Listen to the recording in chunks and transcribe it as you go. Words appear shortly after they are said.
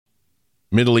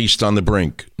Middle East on the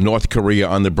brink. North Korea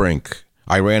on the brink.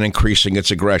 Iran increasing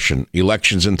its aggression,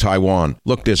 elections in Taiwan.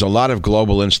 Look, there's a lot of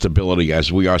global instability as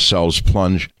we ourselves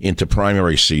plunge into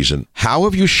primary season. How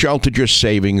have you sheltered your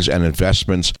savings and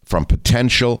investments from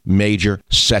potential major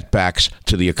setbacks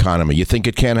to the economy? You think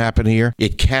it can't happen here?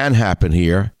 It can happen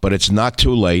here, but it's not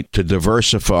too late to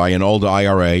diversify an old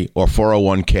IRA or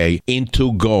 401k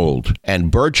into gold.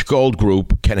 And Birch Gold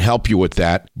Group can help you with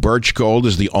that. Birch Gold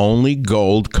is the only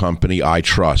gold company I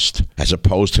trust. As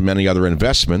opposed to many other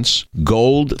investments, gold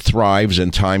thrives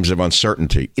in times of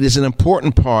uncertainty. It is an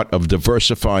important part of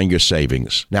diversifying your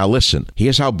savings. Now listen,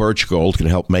 here's how Birch Gold can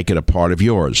help make it a part of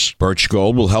yours. Birch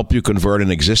Gold will help you convert an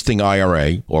existing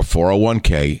IRA or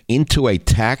 401k into a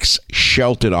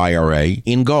tax-sheltered IRA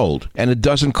in gold. And it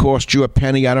doesn't cost you a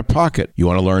penny out of pocket. You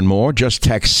want to learn more? Just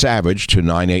text SAVAGE to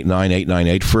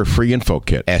 989-898 for a free info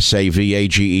kit.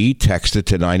 SAVAGE, text it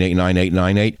to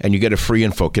 989-898 and you get a free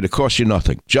info kit. It costs you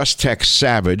nothing. Just text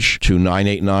SAVAGE to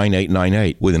 989-898.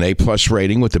 With an A+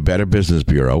 rating with the Better Business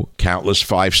Bureau, countless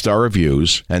 5-star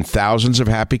reviews, and thousands of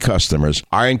happy customers,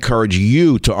 I encourage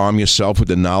you to arm yourself with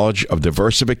the knowledge of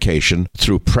diversification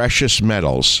through precious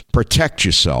metals. Protect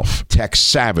yourself. Text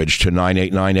SAVAGE to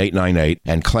 989-898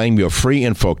 and claim your free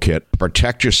info kit.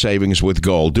 Protect your savings with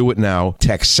gold. Do it now.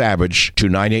 Text SAVAGE to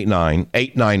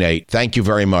 989-898. Thank you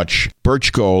very much.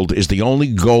 Birch Gold is the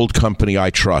only gold company I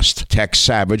trust. Text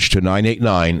SAVAGE to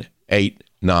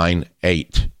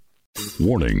 989-898.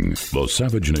 Warning, the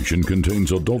Savage Nation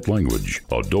contains adult language,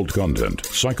 adult content,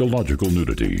 psychological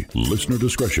nudity. Listener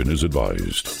discretion is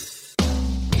advised.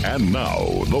 And now,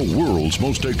 the world's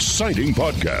most exciting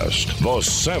podcast, The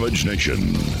Savage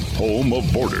Nation, home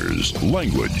of borders,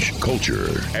 language,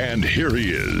 culture. And here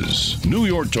he is, New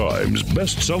York Times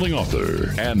best-selling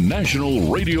author and National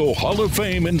Radio Hall of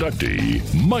Fame inductee,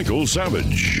 Michael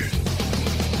Savage.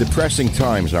 Depressing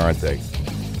times, aren't they?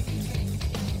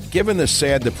 Given the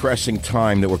sad, depressing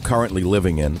time that we're currently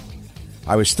living in,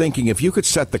 I was thinking if you could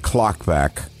set the clock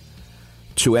back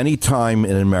to any time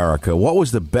in America, what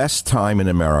was the best time in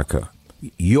America?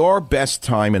 Your best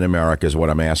time in America is what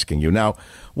I'm asking you. Now,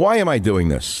 why am I doing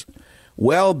this?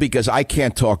 Well, because I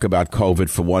can't talk about COVID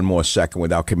for one more second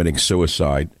without committing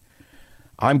suicide.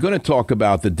 I'm going to talk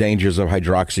about the dangers of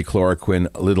hydroxychloroquine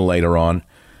a little later on.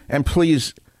 And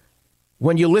please,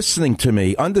 when you're listening to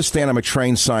me, understand I'm a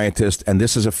trained scientist and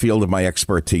this is a field of my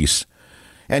expertise.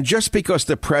 And just because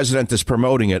the president is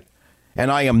promoting it and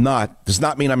I am not, does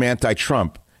not mean I'm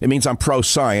anti-Trump. It means I'm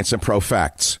pro-science and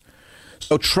pro-facts.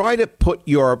 So try to put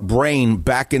your brain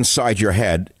back inside your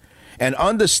head and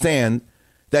understand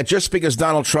that just because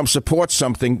Donald Trump supports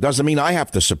something doesn't mean I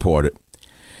have to support it.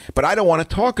 But I don't want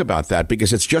to talk about that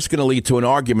because it's just going to lead to an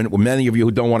argument with many of you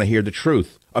who don't want to hear the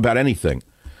truth about anything.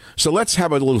 So let's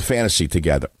have a little fantasy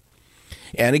together.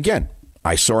 And again,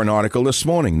 I saw an article this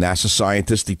morning. NASA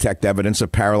scientists detect evidence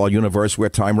of parallel universe where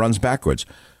time runs backwards.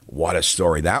 What a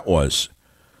story that was.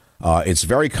 It's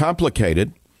very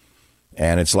complicated,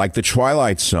 and it's like the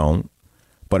Twilight Zone.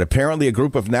 But apparently a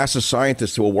group of NASA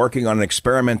scientists who were working on an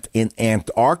experiment in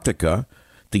Antarctica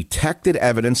detected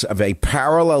evidence of a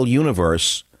parallel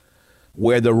universe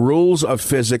where the rules of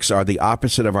physics are the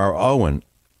opposite of our own.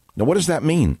 Now, what does that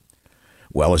mean?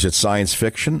 Well, is it science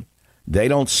fiction? They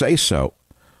don't say so.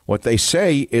 What they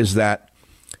say is that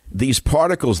these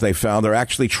particles they found are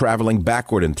actually traveling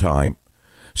backward in time,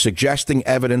 suggesting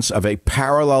evidence of a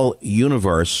parallel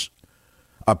universe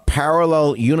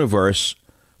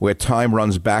where time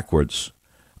runs backwards.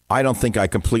 I don't think I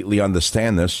completely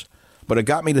understand this, but it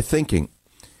got me to thinking,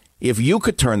 if you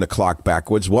could turn the clock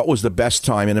backwards, what was the best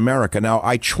time in America? Now,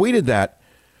 I tweeted that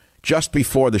just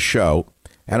before the show.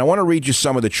 And I want to read you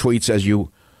some of the tweets as you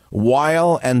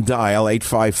while and dial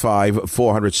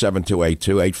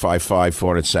 855-400-7282,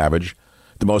 855-400-SAVAGE,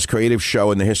 the most creative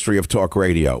show in the history of talk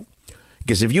radio.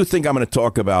 Because if you think I'm going to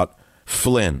talk about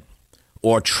Flynn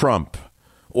or Trump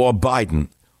or Biden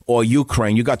or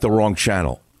Ukraine, you got the wrong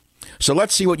channel. So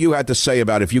let's see what you had to say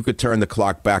about if you could turn the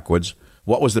clock backwards.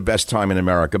 What was the best time in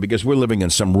America? Because we're living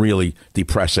in some really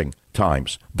depressing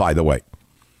times, by the way.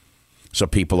 So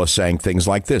people are saying things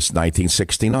like this,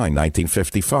 1969,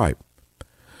 1955.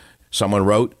 Someone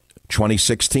wrote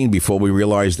 2016 before we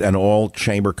realized an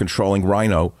all-chamber controlling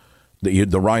rhino, the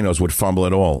rhinos would fumble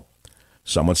it all.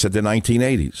 Someone said the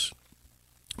 1980s,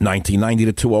 1990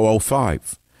 to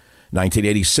 2005,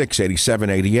 1986, 87,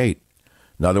 88.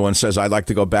 Another one says, I'd like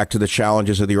to go back to the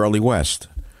challenges of the early West.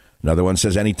 Another one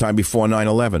says anytime before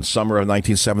 9/11, summer of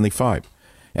 1975,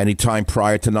 anytime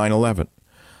prior to 9/11.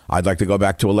 I'd like to go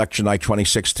back to election night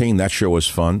 2016. That sure was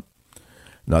fun.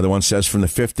 Another one says from the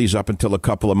 50s up until a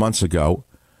couple of months ago.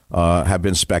 have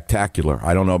been spectacular.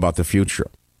 I don't know about the future.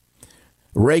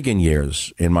 Reagan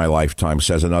years in my lifetime,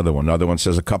 says another one. Another one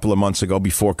says a couple of months ago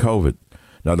before COVID.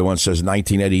 Another one says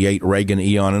 1988 Reagan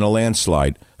eon in a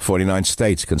landslide, 49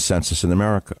 states, consensus in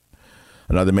America.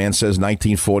 Another man says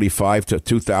 1945 to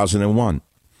 2001.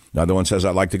 Another one says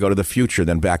I'd like to go to the future,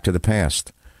 then back to the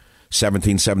past.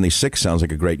 1776 sounds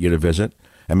like a great year to visit,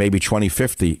 and maybe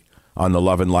 2050 on the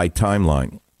Love and Light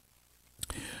timeline.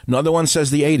 Another one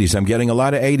says the 80s. I'm getting a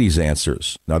lot of 80s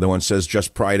answers. Another one says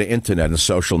just prior to internet and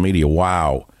social media.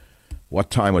 Wow.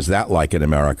 What time was that like in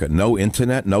America? No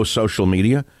internet, no social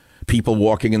media, people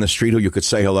walking in the street who you could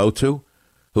say hello to,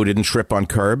 who didn't trip on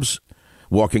curbs,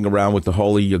 walking around with the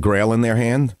Holy Grail in their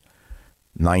hand.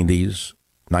 90s,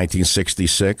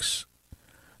 1966,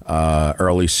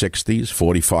 early 60s,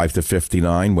 45 to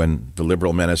 59, when the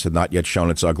liberal menace had not yet shown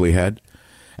its ugly head.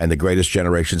 And the greatest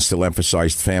generation still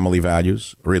emphasized family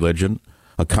values, religion,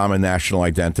 a common national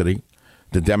identity.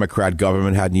 The Democrat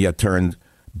government hadn't yet turned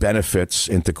benefits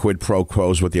into quid pro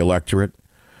quos with the electorate.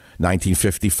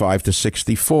 1955 to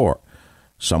 64.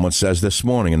 Someone says this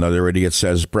morning, another idiot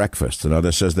says breakfast.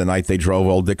 Another says the night they drove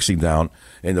Old Dixie down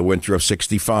in the winter of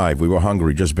 65. We were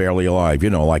hungry, just barely alive,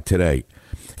 like today.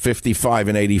 55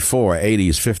 and 84,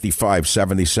 80s, 55,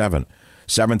 77.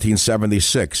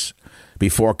 1776,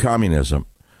 before communism.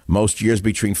 Most years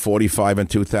between 45 and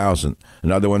 2000.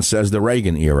 Another one says the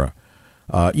Reagan era.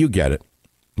 You get it.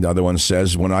 Another one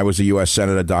says, when I was a U.S.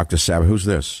 Senator, Dr. Savage. Who's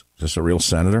this? Is this a real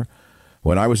senator?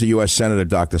 When I was a U.S. Senator,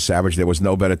 Dr. Savage, there was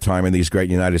no better time in these great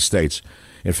United States.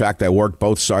 In fact, I worked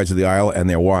both sides of the aisle and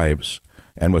their wives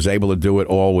and was able to do it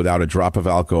all without a drop of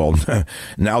alcohol.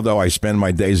 Now, though, I spend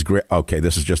my days... Okay,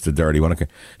 this is just a dirty one. Okay.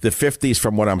 The 50s,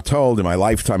 from what I'm told, in my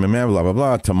lifetime, blah, blah,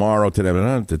 blah, tomorrow,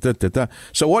 today,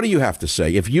 So what do you have to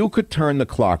say? If you could turn the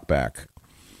clock back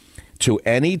to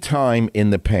any time in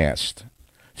the past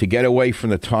to get away from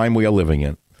the time we are living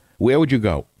in, where would you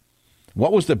go?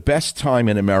 What was the best time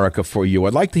in America for you?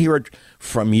 I'd like to hear it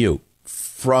from you.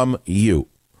 From you.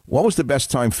 What was the best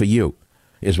time for you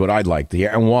is what I'd like to hear.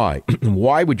 And why?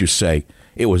 Why would you say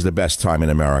it was the best time in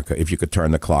America if you could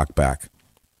turn the clock back?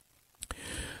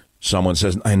 Someone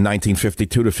says in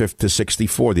 1952 to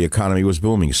 64, the economy was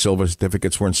booming. Silver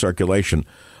certificates were in circulation,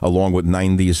 along with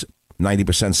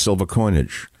 90% silver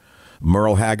coinage.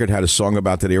 Merle Haggard had a song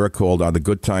about that era called Are the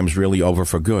Good Times Really Over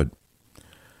for Good?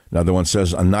 Another one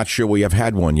says, I'm not sure we have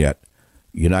had one yet.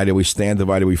 United we stand,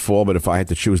 divided we fall, but if I had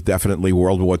to choose, definitely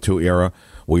World War II era.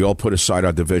 We all put aside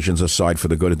our divisions aside for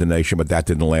the good of the nation, but that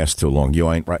didn't last too long. You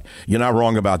ain't right. You're not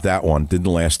wrong about that one. Didn't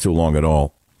last too long at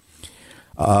all.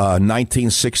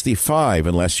 1965,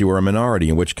 unless you were a minority,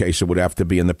 in which case it would have to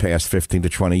be in the past 15 to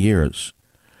 20 years.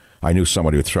 I knew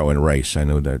somebody would throw in race. I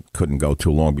knew that couldn't go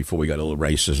too long before we got a little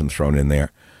racism thrown in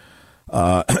there.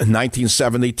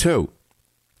 1972.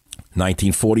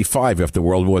 1945, after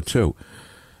World War II.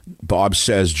 Bob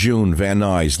says June, Van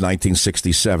Nuys,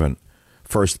 1967.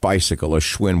 First bicycle, a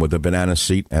Schwinn with a banana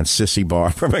seat and sissy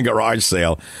bar from a garage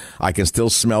sale. I can still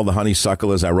smell the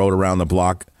honeysuckle as I rode around the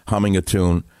block, humming a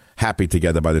tune, Happy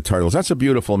Together by the Turtles. That's a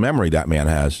beautiful memory that man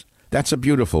has. That's a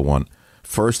beautiful one.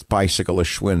 First bicycle, a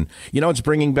Schwinn. It's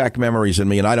bringing back memories in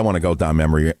me, and I don't want to go down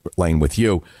memory lane with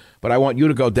you, but I want you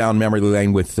to go down memory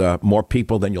lane with more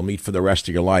people than you'll meet for the rest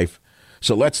of your life.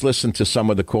 So let's listen to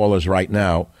some of the callers right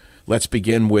now. Let's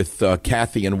begin with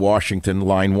Kathy in Washington,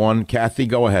 line one. Kathy,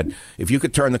 go ahead. If you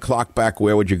could turn the clock back,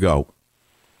 where would you go?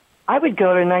 I would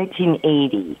go to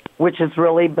 1980, which is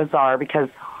really bizarre because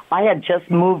I had just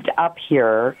moved up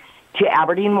here to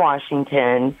Aberdeen,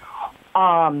 Washington.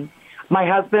 My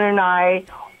husband and I,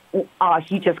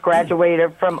 he just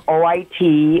graduated from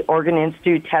OIT, Oregon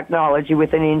Institute of Technology,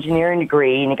 with an engineering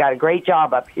degree, and he got a great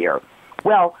job up here.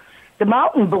 Well, the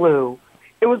mountain blew.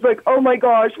 It was like, oh, my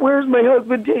gosh, where's my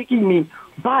husband taking me?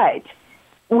 But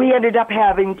we ended up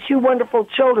having two wonderful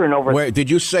children over there. Wait, did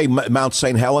you say Mount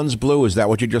St. Helens blew? Is that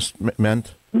what you just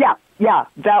meant? Yeah.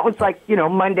 That was like,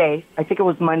 Monday. I think it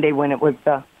was Monday when it was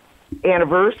the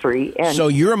anniversary. And so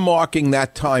you're marking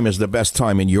that time as the best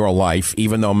time in your life,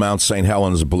 even though Mount St.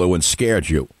 Helens blew and scared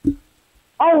you.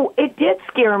 Oh, it did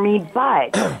scare me,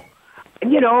 but,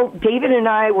 David and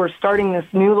I were starting this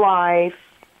new life.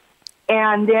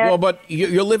 And then, well, but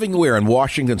you're living where? In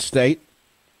Washington State?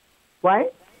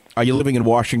 What? Are you living in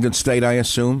Washington State, I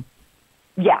assume?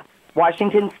 Yeah,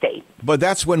 Washington State. But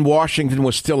that's when Washington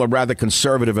was still a rather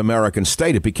conservative American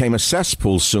state. It became a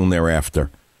cesspool soon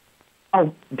thereafter.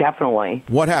 Oh, definitely.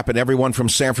 What happened? Everyone from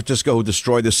San Francisco who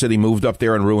destroyed the city moved up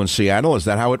there and ruined Seattle? Is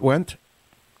that how it went?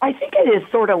 I think it is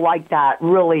sort of like that,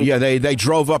 really. Yeah, they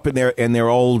drove up in their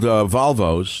old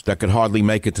Volvos that could hardly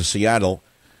make it to Seattle.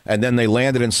 And then they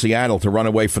landed in Seattle to run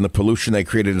away from the pollution they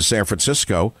created in San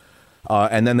Francisco.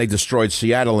 And then they destroyed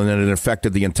Seattle, and then it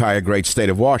affected the entire great state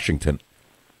of Washington.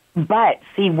 But,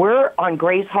 see, we're on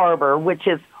Grace Harbor, which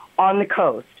is on the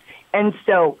coast. And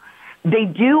so they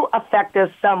do affect us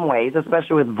some ways,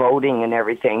 especially with voting and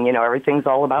everything. You know, everything's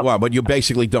all about... Well, but you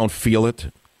basically don't feel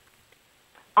it?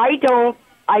 I don't.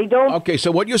 Okay,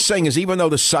 so what you're saying is even though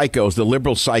the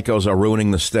liberal psychos are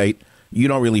ruining the state, you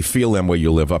don't really feel them where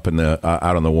you live up in the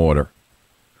out on the water?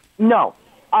 No.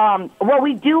 Well,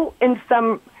 we do in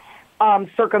some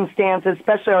circumstances,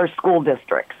 especially our school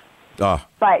districts.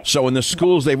 But so in the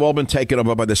schools, they've all been taken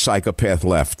over by the psychopath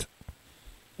left?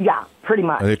 Yeah, pretty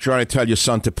much. Are they trying to tell your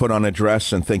son to put on a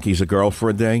dress and think he's a girl for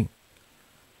a day?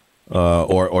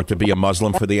 Or to be a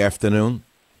Muslim for the afternoon?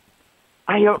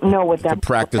 I don't know what that... To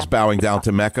practice bowing down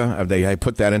to Mecca? Have they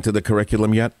put that into the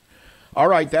curriculum yet? All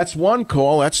right, that's one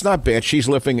call. That's not bad. She's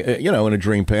living, in a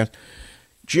dream path.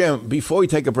 Jim, before we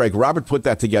take a break, Robert put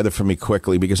that together for me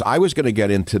quickly because I was going to get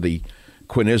into the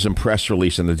Quinism press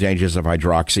release and the dangers of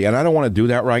hydroxy, and I don't want to do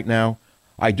that right now.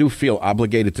 I do feel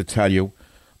obligated to tell you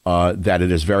that it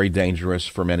is very dangerous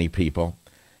for many people,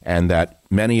 and that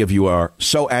many of you are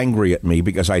so angry at me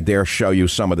because I dare show you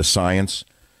some of the science,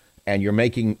 and you're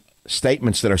making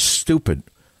statements that are stupid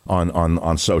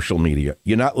on social media.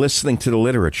 You're not listening to the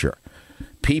literature.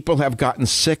 People have gotten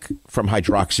sick from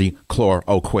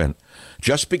hydroxychloroquine.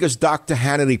 Just because Dr.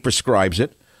 Hannity prescribes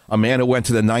it, a man who went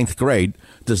to the 9th grade,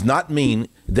 does not mean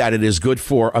that it is good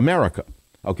for America.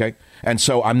 Okay? And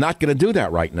so I'm not going to do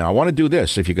that right now. I want to do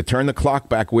this. If you could turn the clock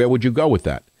back, where would you go with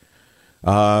that?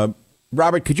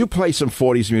 Robert, could you play some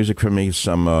 40s music for me?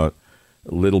 Some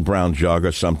Little Brown Jug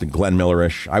or something, Glenn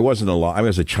Miller-ish. I wasn't alive. I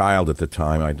was a child at the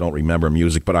time. I don't remember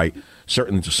music, but I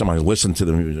certainly somebody listened to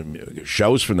the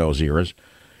shows from those eras.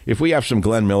 If we have some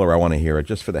Glenn Miller, I want to hear it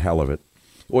just for the hell of it.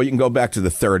 Or you can go back to the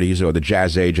 30s or the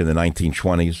jazz age in the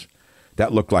 1920s.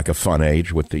 That looked like a fun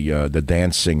age with the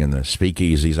dancing and the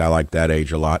speakeasies. I like that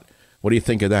age a lot. What do you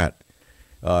think of that?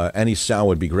 Any sound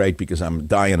would be great because I'm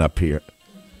dying up here.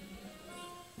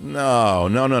 No.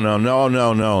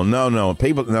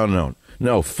 People,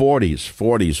 no.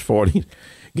 40s.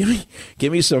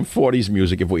 Give me some 40s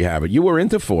music if we have it. You were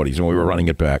into 40s when we were running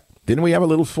it back. Didn't we have a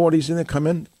little 40s in it come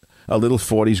in? A little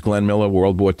 40s Glenn Miller,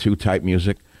 World War II type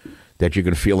music that you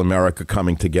can feel America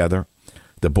coming together.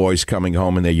 The boys coming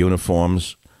home in their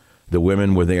uniforms. The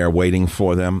women were there waiting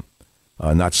for them,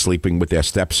 not sleeping with their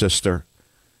stepsister.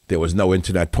 There was no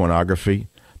internet pornography.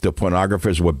 The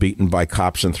pornographers were beaten by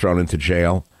cops and thrown into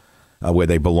jail where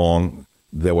they belong.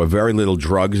 There were very little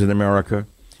drugs in America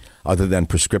other than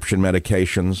prescription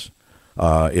medications.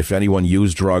 If anyone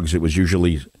used drugs, it was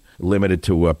usually limited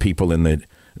to people in the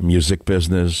music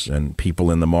business and people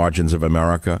in the margins of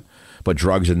America. But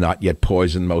drugs had not yet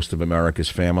poisoned most of America's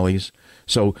families.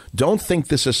 So don't think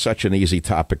this is such an easy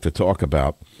topic to talk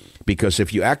about, because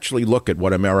if you actually look at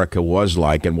what America was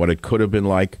like and what it could have been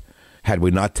like had we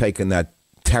not taken that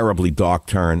terribly dark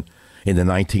turn in the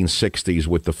 1960s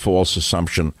with the false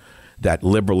assumption that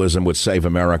liberalism would save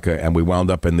America, and we wound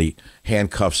up in the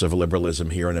handcuffs of liberalism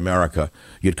here in America,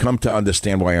 you'd come to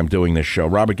understand why I'm doing this show.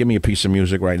 Robert, give me a piece of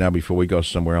music right now before we go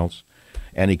somewhere else.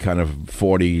 Any kind of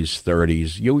 40s,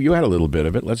 30s. You had a little bit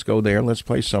of it. Let's go there. Let's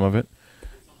play some of it.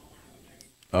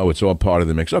 Oh, it's all part of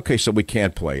the mix. Okay, so we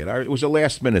can't play it. It was a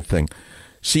last-minute thing.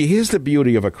 See, here's the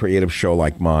beauty of a creative show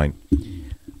like mine.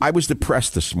 I was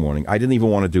depressed this morning. I didn't even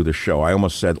want to do the show. I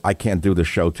almost said, I can't do the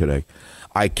show today.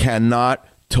 I cannot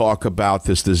talk about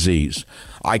this disease.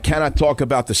 I cannot talk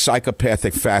about the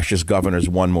psychopathic fascist governors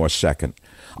one more second.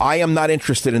 I am not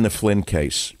interested in the Flynn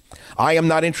case. I am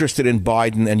not interested in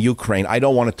Biden and Ukraine. I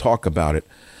don't want to talk about it.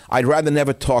 I'd rather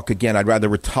never talk again. I'd rather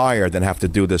retire than have to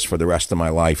do this for the rest of my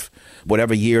life.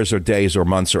 Whatever years or days or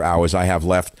months or hours I have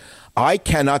left, I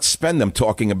cannot spend them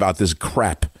talking about this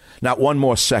crap. Not one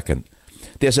more second.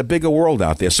 There's a bigger world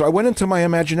out there. So I went into my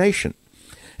imagination.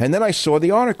 And then I saw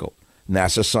the article.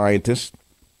 NASA scientists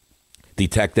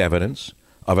detect evidence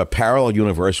of a parallel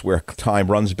universe where time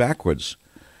runs backwards.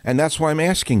 And that's why I'm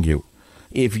asking you,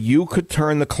 if you could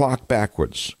turn the clock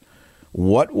backwards,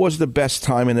 what was the best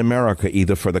time in America,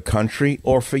 either for the country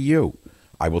or for you?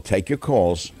 I will take your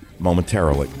calls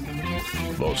momentarily.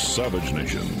 The Savage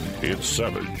Nation. It's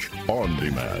Savage on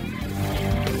Demand.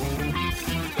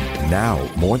 Now,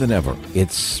 more than ever,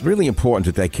 it's really important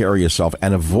to take care of yourself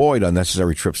and avoid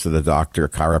unnecessary trips to the doctor,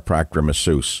 chiropractor,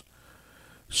 masseuse.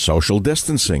 Social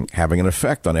distancing having an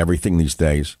effect on everything these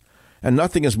days. And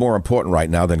nothing is more important right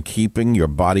now than keeping your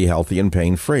body healthy and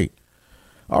pain-free.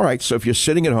 All right, so if you're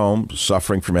sitting at home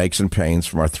suffering from aches and pains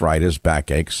from arthritis,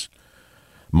 backaches,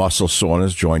 muscle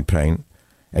soreness, joint pain,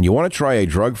 and you want to try a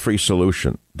drug-free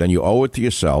solution, then you owe it to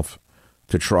yourself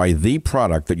to try the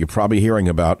product that you're probably hearing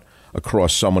about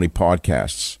across so many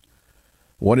podcasts.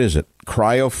 What is it?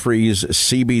 CryoFreeze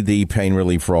CBD Pain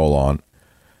Relief Roll-On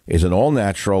is an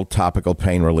all-natural topical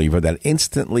pain reliever that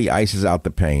instantly ices out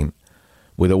the pain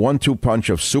with a 1-2 punch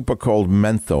of super cold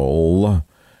menthol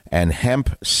and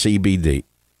hemp CBD.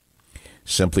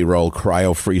 Simply roll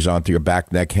CryoFreeze onto your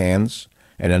back, neck, hands,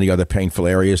 and any other painful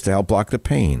areas to help block the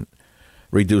pain,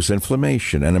 reduce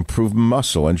inflammation, and improve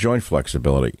muscle and joint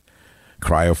flexibility.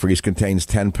 CryoFreeze contains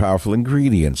 10 powerful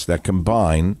ingredients that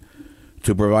combine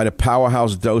to provide a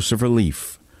powerhouse dose of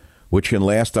relief, which can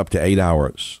last up to 8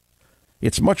 hours.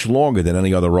 It's much longer than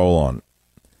any other roll-on.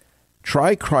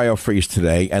 Try CryoFreeze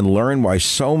today and learn why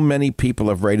so many people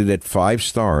have rated it 5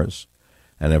 stars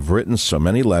and have written so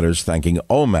many letters thanking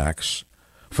Omax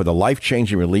for the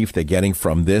life-changing relief they're getting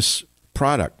from this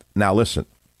product. Now listen,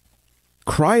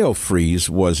 CryoFreeze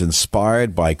was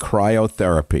inspired by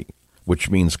cryotherapy, which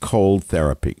means cold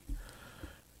therapy.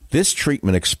 This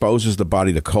treatment exposes the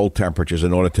body to cold temperatures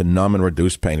in order to numb and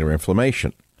reduce pain or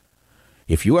inflammation.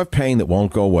 If you have pain that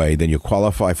won't go away, then you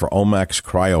qualify for Omax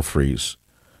CryoFreeze.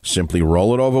 Simply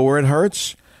roll it over where it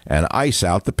hurts and ice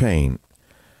out the pain.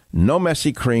 No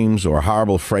messy creams or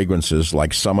horrible fragrances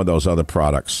like some of those other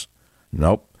products.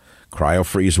 Nope.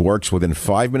 CryoFreeze works within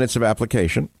 5 minutes of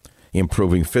application,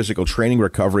 improving physical training,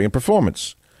 recovery, and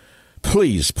performance.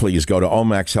 Please go to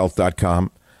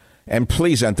omaxhealth.com and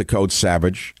please enter code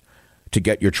SAVAGE to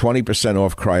get your 20%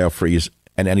 off CryoFreeze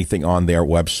and anything on their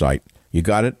website. You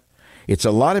got it? It's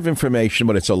a lot of information,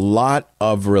 but it's a lot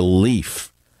of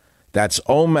relief. That's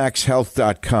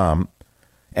omaxhealth.com.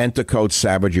 Enter code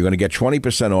SAVAGE. You're going to get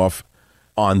 20% off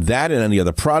on that and any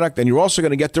other product, and you're also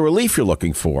going to get the relief you're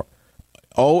looking for.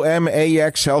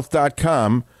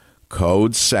 omaxhealth.com,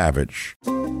 code SAVAGE.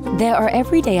 There are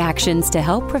everyday actions to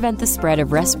help prevent the spread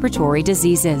of respiratory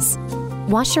diseases.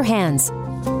 Wash your hands.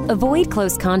 Avoid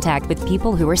close contact with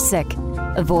people who are sick.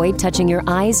 Avoid touching your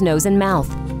eyes, nose, and mouth.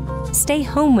 Stay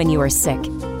home when you are sick.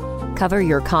 Cover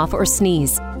your cough or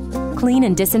sneeze. Clean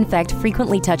and disinfect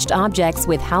frequently touched objects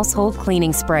with household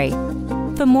cleaning spray.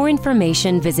 For more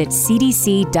information, visit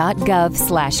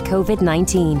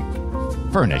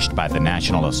cdc.gov/COVID-19. Furnished by the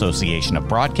National Association of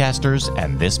Broadcasters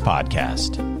and this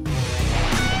podcast.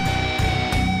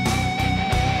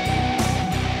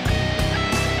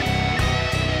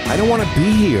 I don't want to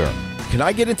be here. Can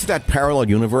I get into that parallel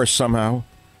universe somehow?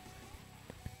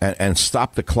 And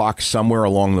stop the clock somewhere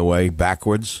along the way,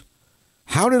 backwards?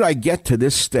 How did I get to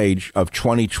this stage of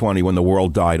 2020 when the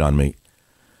world died on me?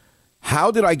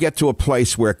 How did I get to a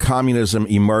place where communism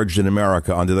emerged in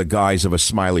America under the guise of a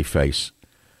smiley face?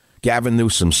 Gavin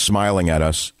Newsom smiling at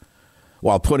us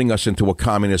while putting us into a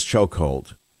communist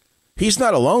chokehold. He's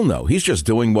not alone, though. He's just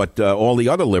doing what all the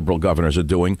other liberal governors are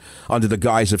doing under the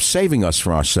guise of saving us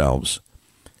from ourselves.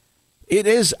 It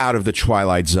is out of the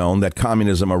twilight zone that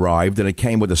communism arrived, and it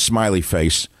came with a smiley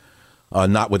face,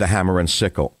 not with a hammer and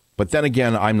sickle. But then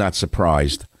again, I'm not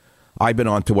surprised. I've been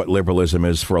on to what liberalism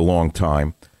is for a long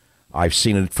time. I've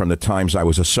seen it from the times I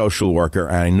was a social worker,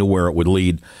 and I knew where it would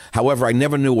lead. However, I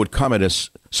never knew it would come at us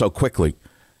so quickly,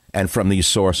 and from these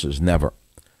sources, never.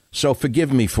 So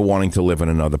forgive me for wanting to live in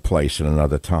another place in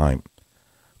another time.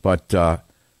 But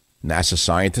NASA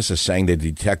scientists are saying they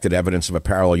detected evidence of a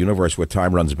parallel universe where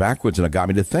time runs backwards, and it got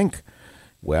me to think,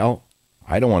 well,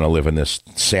 I don't want to live in this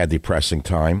sad, depressing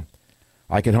time.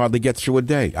 I can hardly get through a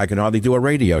day. I can hardly do a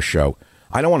radio show.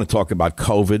 I don't want to talk about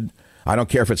COVID. I don't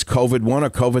care if it's COVID-1 or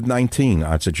COVID-19.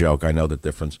 That's a joke. I know the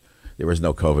difference. There is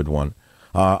no COVID-1.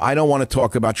 I don't want to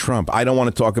talk about Trump. I don't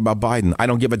want to talk about Biden. I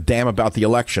don't give a damn about the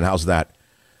election. How's that?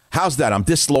 How's that? I'm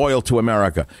disloyal to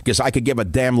America because I could give a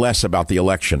damn less about the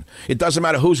election. It doesn't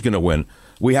matter who's going to win.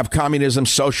 We have communism,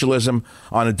 socialism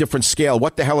on a different scale.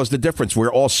 What the hell is the difference?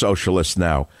 We're all socialists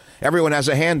now. Everyone has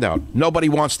a handout. Nobody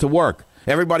wants to work.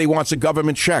 Everybody wants a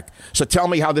government check. So tell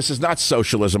me how this is not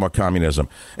socialism or communism.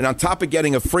 And on top of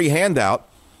getting a free handout,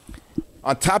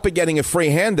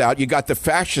 you got the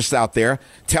fascists out there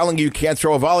telling you can't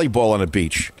throw a volleyball on a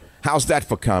beach. How's that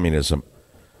for communism?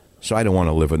 So I don't want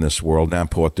to live in this world.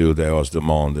 N'importe où dehors du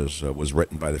monde was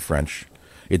written by the French.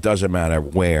 It doesn't matter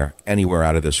where, anywhere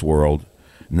out of this world.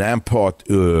 N'importe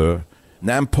où,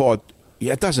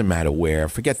 it doesn't matter where.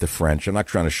 Forget the French. I'm not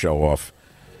trying to show off.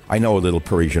 I know a little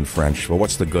Parisian French, but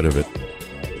what's the good of it?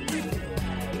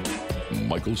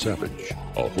 Michael Savage,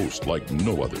 a host like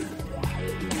no other.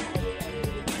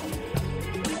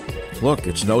 Look,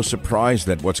 it's no surprise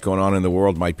that what's going on in the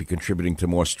world might be contributing to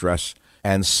more stress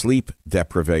and sleep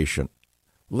deprivation.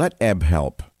 Let Ebb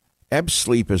help. Ebb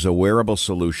Sleep is a wearable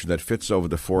solution that fits over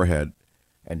the forehead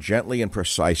and gently and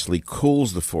precisely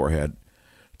cools the forehead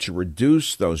to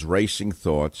reduce those racing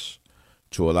thoughts,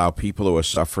 to allow people who are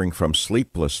suffering from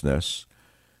sleeplessness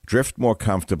drift more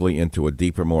comfortably into a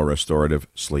deeper, more restorative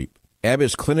sleep. Ebb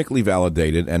is clinically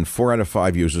validated, and 4 out of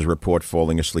 5 users report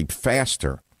falling asleep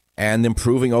faster and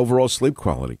improving overall sleep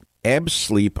quality. Ebb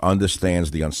Sleep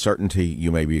understands the uncertainty you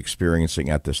may be experiencing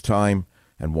at this time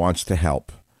and wants to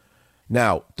help.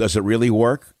 Now, does it really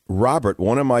work? Robert,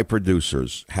 one of my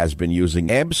producers, has been using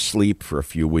Ebb Sleep for a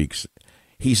few weeks.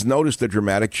 He's noticed a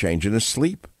dramatic change in his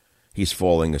sleep. He's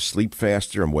falling asleep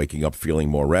faster and waking up feeling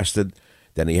more rested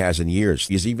than he has in years.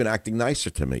 He's even acting nicer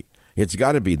to me. It's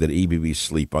got to be that EBB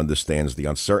Sleep understands the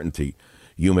uncertainty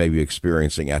you may be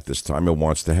experiencing at this time and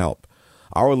wants to help.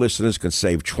 Our listeners can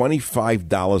save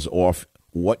 $25 off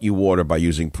what you order by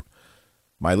using...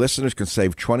 My listeners can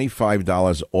save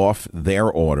 $25 off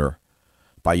their order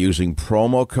by using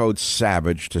promo code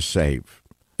SAVAGE to save,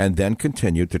 and then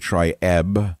continue to try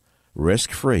Ebb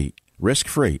risk-free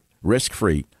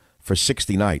for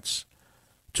 60 nights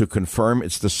to confirm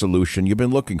it's the solution you've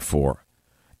been looking for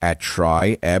at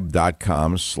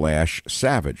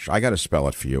tryebb.com/savage. I got to spell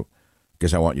it for you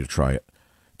because I want you to try it.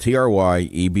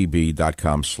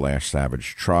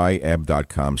 tryebb.com/savage.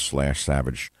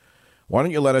 tryebb.com/savage. Why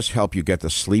don't you let us help you get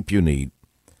the sleep you need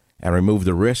and remove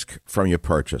the risk from your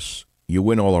purchase? You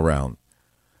win all around.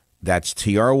 That's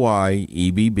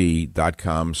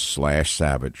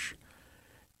tryebb.com/savage.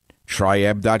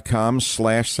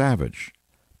 tryebb.com/savage.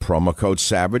 Promo code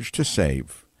SAVAGE to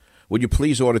save. Would you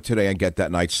please order today and get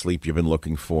that night's sleep you've been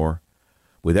looking for?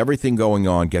 With everything going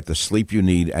on, get the sleep you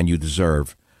need and you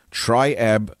deserve.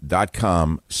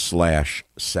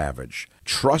 tryebb.com/savage.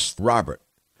 Trust Robert.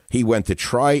 He went to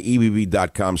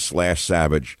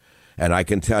tryebb.com/savage, and I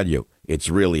can tell you, it's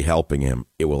really helping him.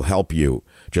 It will help you.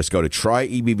 Just go to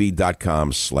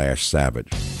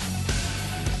tryebb.com/savage.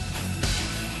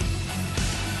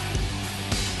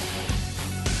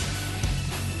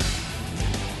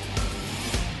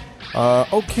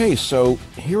 Okay, so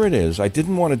here it is. I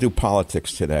didn't want to do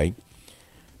politics today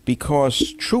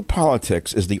because true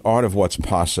politics is the art of what's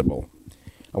possible.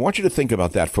 I want you to think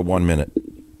about that for 1 minute.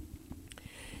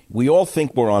 We all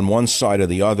think we're on one side or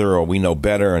the other, or we know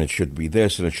better, and it should be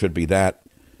this and it should be that.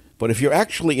 But if you're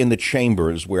actually in the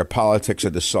chambers where politics are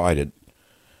decided,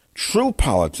 true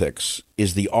politics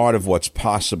is the art of what's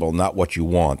possible, not what you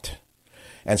want.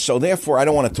 And so, therefore, I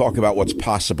don't want to talk about what's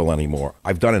possible anymore.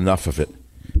 I've done enough of it.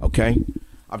 Okay?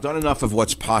 I've done enough of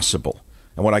what's possible.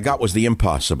 And what I got was the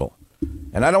impossible.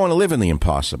 And I don't want to live in the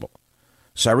impossible.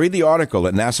 So I read the article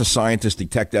that NASA scientists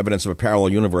detect evidence of a parallel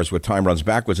universe where time runs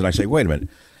backwards, and I say, wait a minute.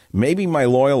 Maybe my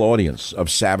loyal audience of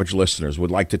Savage listeners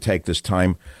would like to take this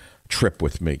time trip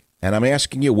with me. And I'm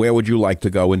asking you, where would you like to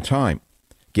go in time,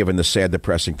 given the sad,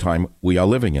 depressing time we are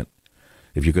living in?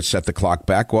 If you could set the clock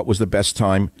back, what was the best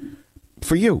time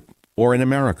for you or in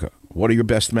America? What are your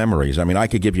best memories? I mean, I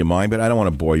could give you mine, but I don't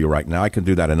want to bore you right now. I can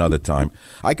do that another time.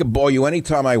 I could bore you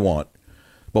anytime I want.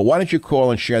 But why don't you call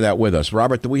and share that with us?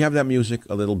 Robert, do we have that music?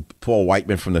 A little Paul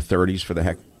Whiteman from the 30s for the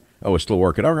heck? Oh, it's still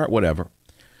working. All right, whatever.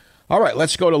 All right,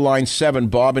 let's go to line 7.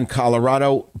 Bob in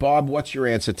Colorado. Bob, what's your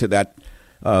answer to that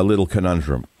little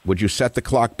conundrum? Would you set the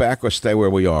clock back or stay where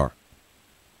we are?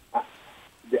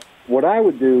 What I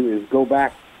would do is go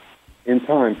back in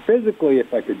time physically,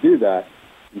 if I could do that,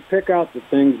 and pick out the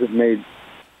things that made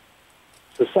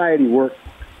society work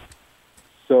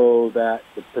so that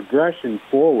the progression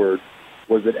forward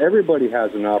was that everybody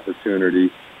has an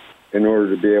opportunity in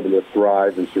order to be able to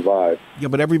thrive and survive. Yeah,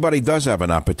 but everybody does have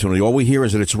an opportunity. All we hear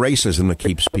is that it's racism that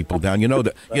keeps people down. You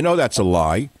know that's a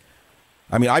lie.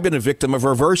 I mean, I've been a victim of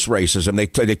reverse racism.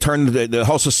 They turned the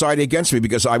whole society against me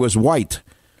because I was white.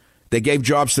 They gave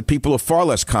jobs to people who are far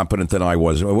less competent than I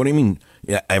was. What do you mean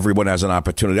everyone has an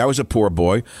opportunity? I was a poor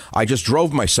boy. I just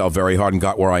drove myself very hard and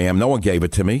got where I am. No one gave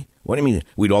it to me. What do you mean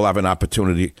we'd all have an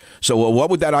opportunity? So what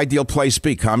would that ideal place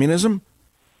be? Communism?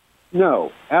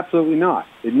 No, absolutely not.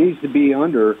 It needs to be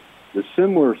under the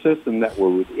similar system that we're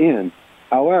within.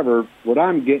 However, what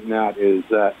I'm getting at is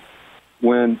that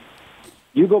when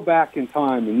you go back in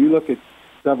time and you look at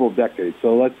several decades,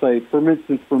 so let's say, for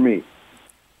instance, for me,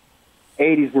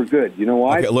 80s were good. You know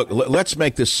why? Okay, look, let's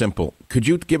make this simple. Could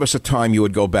you give us a time you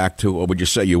would go back to, or would you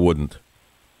say you wouldn't?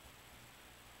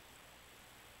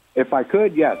 If I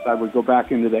could, yes, I would go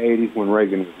back into the 80s when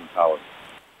Reagan was in power.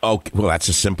 Okay, well, that's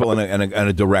a simple and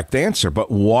a direct answer.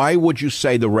 But why would you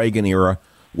say the Reagan era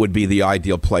would be the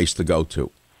ideal place to go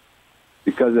to?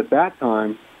 Because at that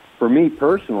time, for me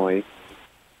personally,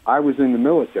 I was in the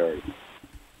military.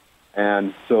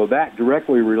 And so that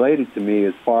directly related to me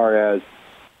as far as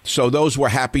So those were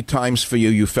happy times for you.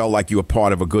 You felt like you were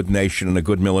part of a good nation and a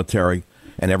good military,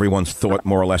 and everyone thought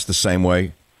more or less the same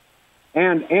way.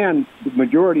 And the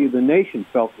majority of the nation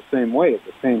felt the same way at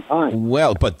the same time.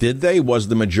 Well, but did they? Was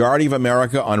the majority of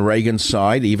America on Reagan's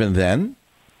side even then?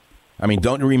 I mean,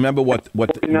 don't you remember what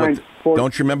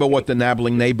don't you remember what the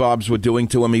nabbling nabobs were doing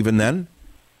to him even then?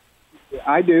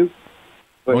 I do.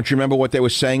 But don't you remember what they were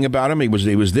saying about him? He was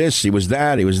this, he was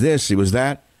that, he was this, he was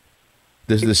that.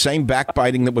 There's the same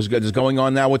backbiting that is going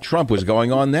on now with Trump was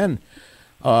going on then.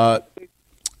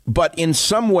 But in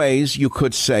some ways, you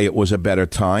could say it was a better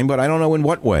time, but I don't know in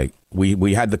what way.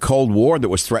 We had the Cold War that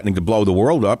was threatening to blow the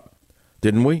world up,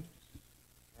 didn't we?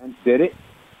 And did it?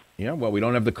 Yeah, well, we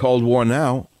don't have the Cold War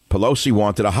now. Pelosi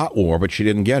wanted a hot war, but she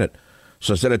didn't get it.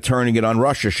 So instead of turning it on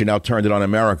Russia, she now turned it on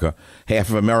America. Half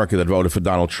of America that voted for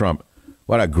Donald Trump.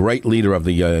 What a great leader of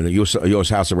the U.S.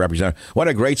 House of Representatives. What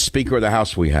a great Speaker of the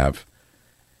House we have.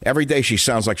 Every day she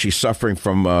sounds like she's suffering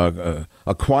from a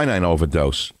quinine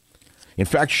overdose. In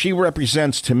fact, she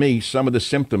represents to me some of the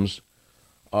symptoms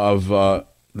of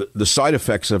the side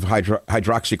effects of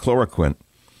hydroxychloroquine,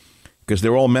 because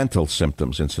they're all mental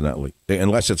symptoms, incidentally,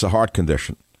 unless it's a heart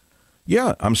condition.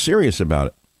 Yeah, I'm serious about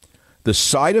it. The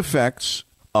side effects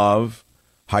of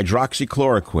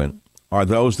hydroxychloroquine are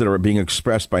those that are being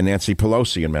expressed by Nancy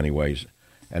Pelosi in many ways.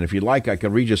 And if you like, I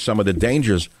can read you some of the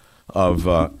dangers of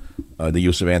the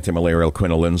use of antimalarial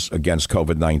quinolines against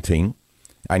COVID-19.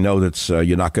 I know that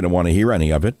you're not going to want to hear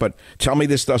any of it, but tell me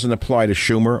this doesn't apply to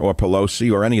Schumer or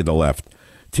Pelosi or any of the left.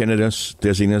 Tinnitus,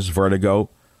 dizziness,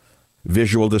 vertigo,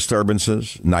 visual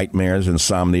disturbances, nightmares,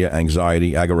 insomnia,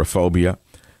 anxiety, agoraphobia,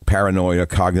 paranoia,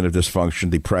 cognitive dysfunction,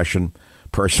 depression,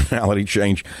 personality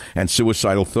change, and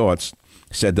suicidal thoughts,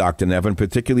 said Dr. Nevin,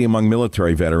 particularly among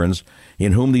military veterans,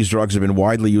 in whom these drugs have been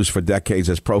widely used for decades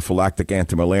as prophylactic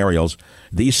antimalarials.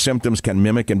 These symptoms can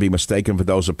mimic and be mistaken for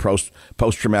those of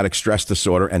post-traumatic stress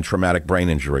disorder and traumatic brain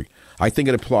injury. I think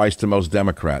it applies to most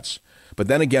Democrats. But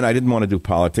then again, I didn't want to do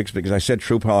politics because I said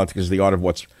true politics is the art of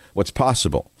what's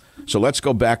possible. So let's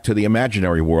go back to the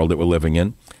imaginary world that we're living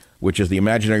in, which is the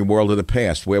imaginary world of the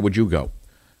past. Where would you go?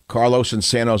 Carlos in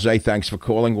San Jose, thanks for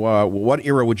calling. What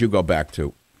era would you go back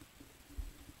to?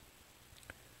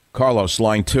 Carlos,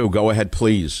 line 2. Go ahead,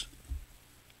 please.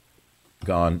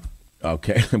 Gone.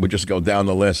 Okay, we'll just go down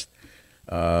the list.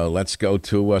 Let's go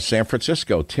to San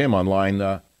Francisco. Tim on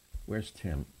line... where's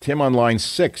Tim? Tim on line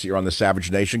 6. You're on the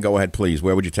Savage Nation. Go ahead, please.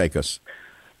 Where would you take us?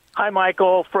 Hi,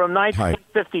 Michael. From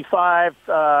 1955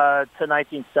 to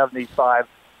 1975,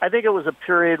 I think it was a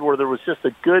period where there was just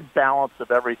a good balance of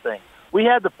everything. We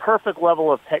had the perfect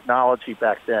level of technology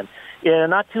back then. Yeah,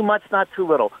 not too much, not too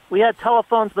little. We had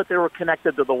telephones, but they were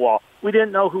connected to the wall. We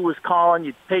didn't know who was calling.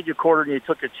 You paid your quarter, and you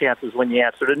took your chances when you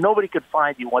answered. And nobody could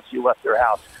find you once you left your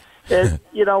house. And,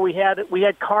 we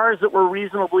had cars that were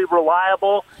reasonably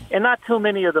reliable, and not too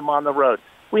many of them on the road.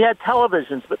 We had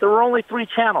televisions, but there were only 3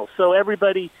 channels, so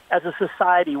everybody as a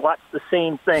society watched the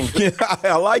same thing. Yeah,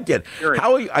 I like it.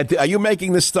 How are you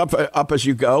making this stuff up as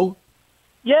you go?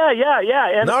 Yeah.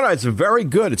 And no, it's very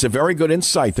good. It's a very good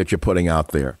insight that you're putting out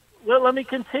there. Well, let me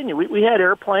continue. We had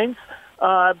airplanes,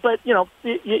 but your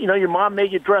mom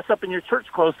made you dress up in your church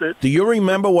clothes. Do you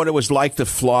remember what it was like to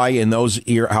fly in those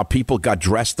how people got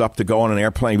dressed up to go on an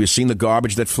airplane? Have you seen the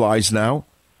garbage that flies now?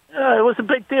 It was a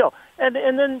big deal. And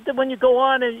then when you go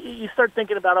on and you start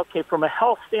thinking about, okay, from a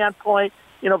health standpoint,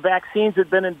 vaccines had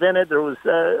been invented. There was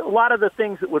a lot of the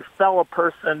things that would fell a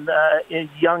person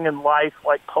young in life,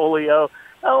 like polio.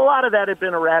 A lot of that had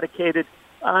been eradicated.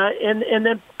 And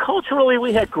then culturally,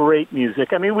 we had great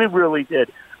music. I mean, we really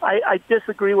did. I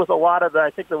disagree with a lot of I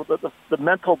think the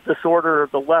mental disorder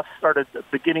of the left started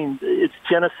beginning its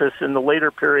genesis in the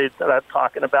later periods that I'm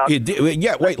talking about.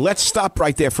 Yeah, wait, let's stop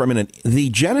right there for a minute.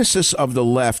 The genesis of the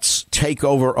left's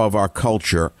takeover of our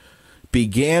culture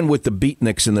began with the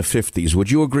beatniks in the 50s.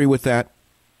 Would you agree with that?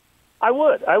 I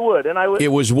would.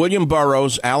 It was William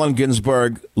Burroughs, Allen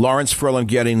Ginsberg, Lawrence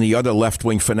Ferlinghetti, and the other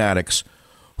left-wing fanatics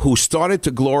who started to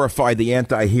glorify the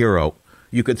anti-hero.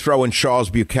 You could throw in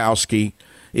Charles Bukowski.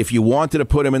 If you wanted to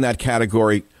put him in that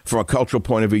category from a cultural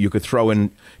point of view, you could throw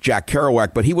in Jack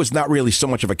Kerouac, but he was not really so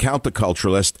much of a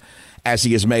counterculturalist as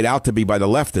he is made out to be by the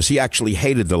leftists. He actually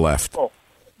hated the left. Oh,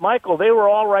 Michael, they were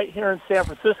all right here in San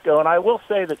Francisco, and I will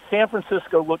say that San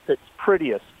Francisco looked its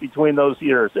prettiest between those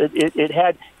years. It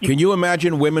had. Can you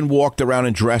imagine women walked around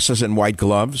in dresses and white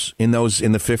gloves in the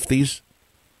 50s?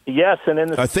 Yes, and in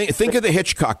the think of the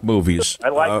Hitchcock movies. I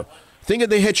like. Think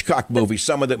of the Hitchcock movies,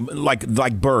 some of them,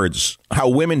 like Birds, how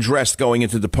women dressed going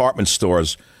into department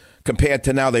stores compared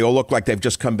to now. They all look like they've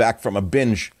just come back from a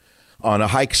binge on a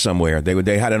hike somewhere.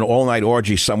 They had an all-night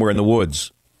orgy somewhere in the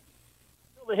woods.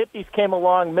 the hippies came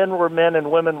along, men were men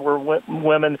and women were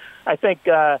women. I think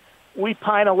we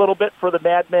pine a little bit for the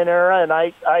Mad Men era, and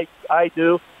I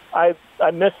do. I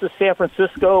miss the San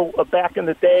Francisco back in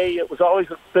the day. It was always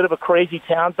a bit of a crazy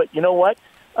town, but you know what?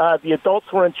 The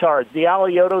adults were in charge. The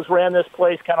Aliotos ran this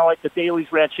place kind of like the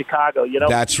Dailies ran Chicago, you know?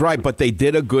 That's right, but they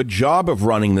did a good job of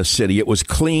running the city. It was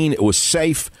clean. It was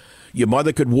safe. Your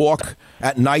mother could walk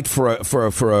at night for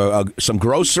some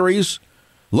groceries.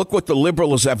 Look what the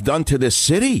liberals have done to this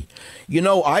city. You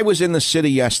know, I was in the city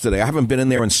yesterday. I haven't been in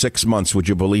there in 6 months. Would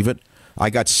you believe it? I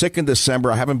got sick in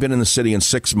December. I haven't been in the city in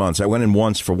 6 months. I went in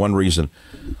once for one reason.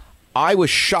 I was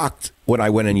shocked when I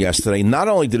went in yesterday. Not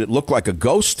only did it look like a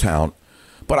ghost town,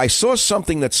 but I saw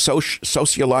something that's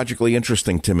sociologically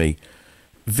interesting to me.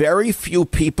 Very few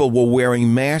people were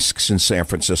wearing masks in San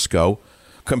Francisco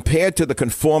compared to the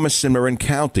conformists in Marin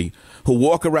County who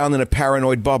walk around in a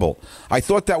paranoid bubble. I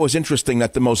thought that was interesting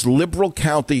that the most liberal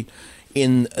county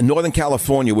in Northern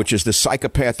California, which is the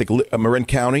psychopathic Marin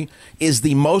County, is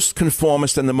the most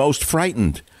conformist and the most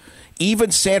frightened.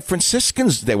 Even San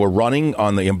Franciscans, they were running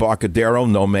on the Embarcadero,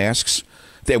 no masks.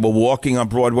 They were walking on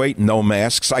Broadway, no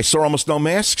masks. I saw almost no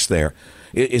masks there.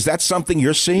 Is that something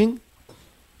you're seeing?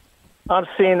 I'm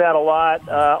seeing that a lot,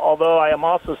 although I am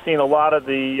also seeing a lot of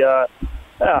the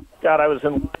I was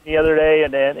in line the other day,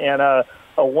 and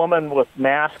a woman with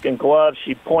mask and gloves,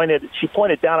 she pointed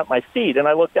down at my feet, and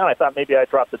I looked down. I thought maybe I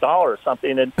dropped $1 or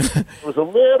something, and there was a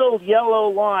little yellow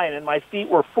line, and my feet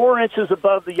were 4 inches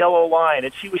above the yellow line,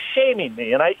 and she was shaming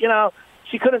me, and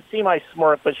she couldn't see my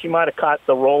smirk, but she might have caught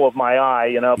the roll of my eye,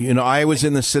 You know, I was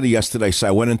in the city yesterday, so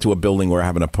I went into a building where I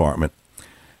have an apartment,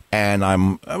 and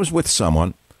I was with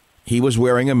someone. He was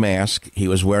wearing a mask. He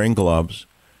was wearing gloves.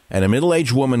 And a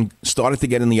middle-aged woman started to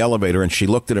get in the elevator, and she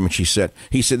looked at him, and he said,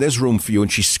 there's room for you. And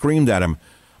she screamed at him,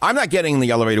 I'm not getting in the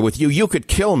elevator with you. You could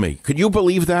kill me. Could you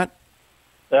believe that?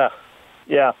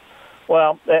 Yeah.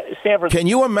 Well, San Francisco. Can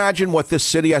you imagine what this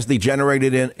city has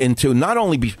degenerated into? Not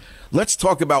only, let's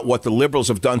talk about what the liberals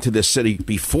have done to this city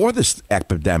before this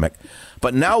epidemic,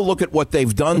 but now look at what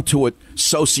they've done to it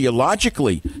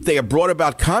sociologically. They have brought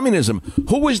about communism.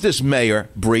 Who is this mayor,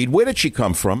 Breed? Where did she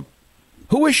come from?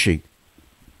 Who is she?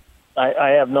 I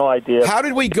have no idea. How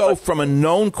did we go from a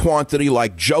known quantity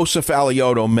like Joseph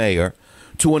Alioto, mayor,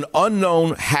 to an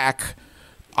unknown hack?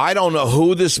 I don't know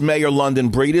who this Mayor London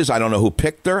Breed is. I don't know who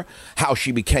picked her, how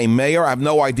she became mayor. I have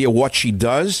no idea what she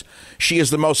does. She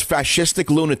is the most fascistic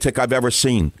lunatic I've ever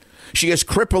seen. She has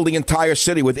crippled the entire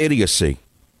city with idiocy.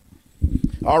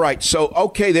 All right, so,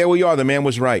 okay, there we are. The man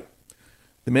was right.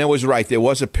 The man was right. There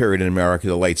was a period in America,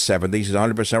 the late 70s. He's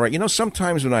 100% right. You know,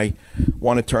 sometimes when I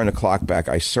want to turn the clock back,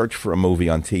 I search for a movie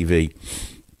on TV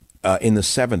in the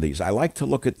 70s. I like to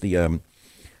look at the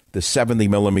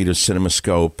 70-millimeter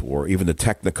CinemaScope or even the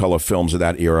Technicolor films of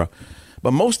that era.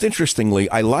 But most interestingly,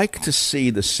 I like to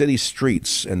see the city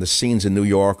streets and the scenes in New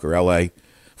York or L.A.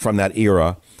 from that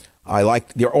era.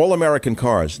 They're all American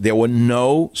cars. There were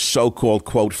no so-called,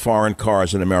 quote, foreign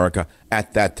cars in America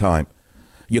at that time.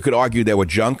 You could argue they were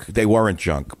junk. They weren't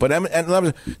junk. But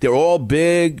they're all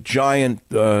big, giant,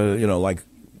 like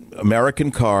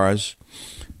American cars.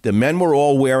 The men were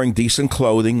all wearing decent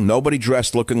clothing. Nobody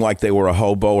dressed looking like they were a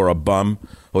hobo or a bum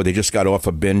or they just got off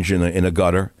a binge in a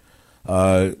gutter.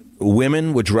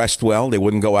 Women were dressed well. They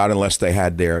wouldn't go out unless they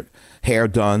had their hair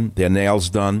done, their nails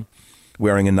done,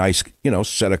 wearing a nice,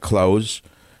 set of clothes.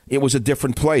 It was a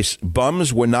different place.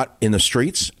 Bums were not in the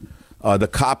streets. The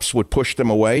cops would push them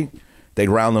away. They'd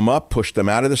round them up, push them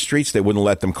out of the streets. They wouldn't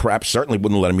let them certainly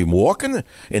wouldn't let them even walk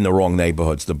in the wrong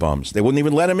neighborhoods, the bums. They wouldn't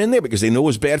even let them in there because they knew it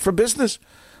was bad for business.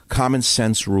 Common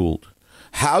sense ruled.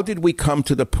 How did we come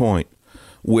to the point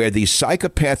where these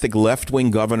psychopathic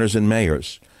left-wing governors and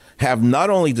mayors have not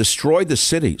only destroyed the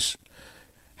cities,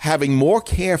 having more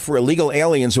care for illegal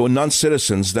aliens who are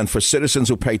non-citizens than for citizens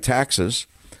who pay taxes,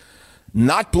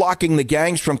 not blocking the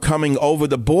gangs from coming over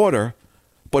the border,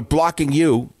 but blocking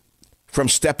you from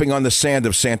stepping on the sand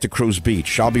of Santa Cruz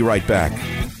Beach? I'll be right back.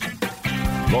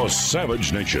 The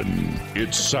Savage Nation.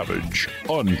 It's savage,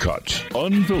 uncut,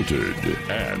 unfiltered,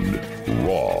 and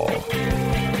raw.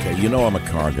 Okay, I'm a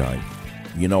car guy.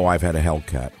 I've had a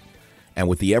Hellcat. And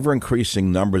with the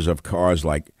ever-increasing numbers of cars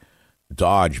like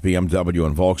Dodge, BMW,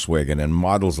 and Volkswagen, and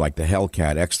models like the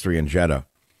Hellcat, X3, and Jetta,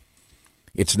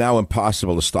 it's now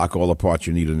impossible to stock all the parts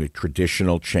you need in a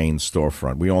traditional chain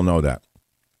storefront. We all know that.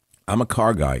 I'm a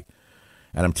car guy.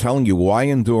 And I'm telling you, why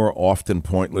endure often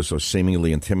pointless or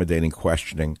seemingly intimidating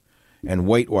questioning and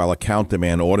wait while a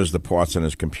counterman orders the parts on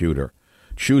his computer,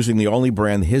 choosing the only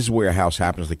brand his warehouse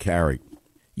happens to carry?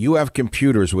 You have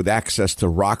computers with access to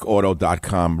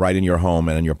rockauto.com right in your home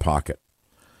and in your pocket.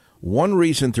 One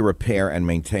reason to repair and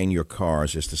maintain your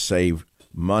cars is to save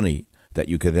money that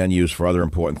you could then use for other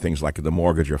important things like the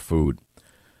mortgage or food.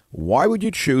 Why would you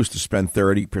choose to spend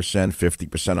 30%, 50%,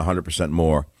 100%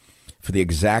 more for the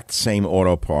exact same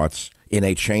auto parts in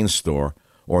a chain store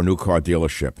or a new car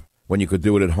dealership when you could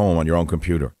do it at home on your own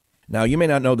computer? Now, you may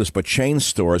not know this, but chain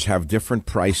stores have different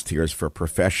price tiers for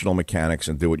professional mechanics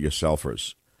and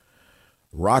do-it-yourselfers.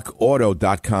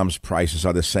 RockAuto.com's prices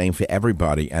are the same for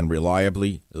everybody, and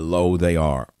reliably low they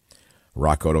are.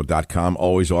 RockAuto.com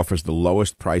always offers the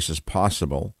lowest prices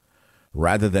possible,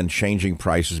 rather than changing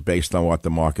prices based on what the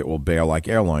market will bear like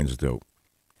airlines do.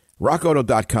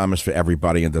 RockAuto.com is for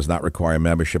everybody and does not require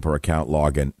membership or account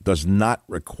login. Does not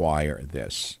require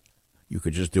this. You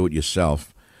could just do it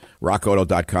yourself.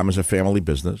 RockAuto.com is a family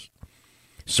business,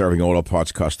 serving auto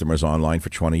parts customers online for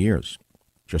 20 years.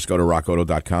 Just go to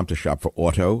RockAuto.com to shop for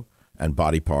auto and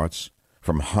body parts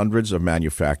from hundreds of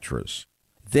manufacturers.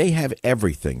 They have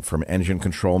everything from engine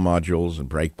control modules and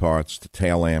brake parts to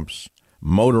tail lamps,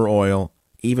 motor oil,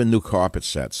 even new carpet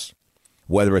sets.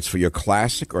 Whether it's for your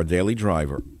classic or daily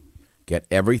driver, get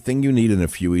everything you need in a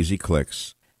few easy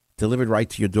clicks, delivered right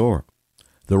to your door.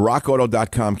 The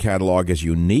RockAuto.com catalog is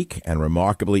unique and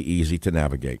remarkably easy to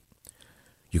navigate.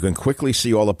 You can quickly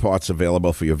see all the parts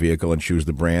available for your vehicle and choose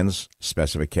the brands,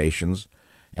 specifications,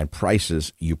 and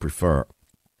prices you prefer.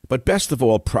 But best of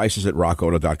all, prices at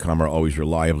RockAuto.com are always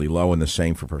reliably low, and the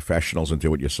same for professionals and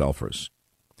do-it-yourselfers.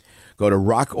 Go to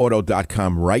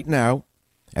RockAuto.com right now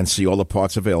and see all the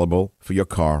parts available for your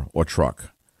car or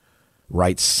truck.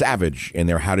 Write SAVAGE in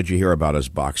their How Did You Hear About Us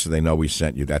box so they know we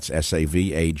sent you. That's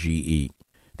SAVAGE.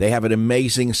 They have an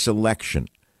amazing selection,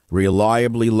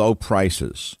 reliably low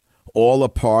prices, all the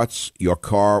parts your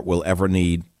car will ever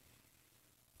need.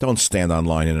 Don't stand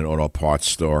online in an auto parts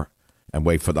store and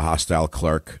wait for the hostile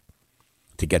clerk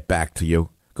to get back to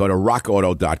you. Go to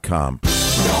RockAuto.com.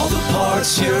 All the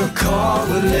parts your car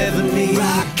will ever need.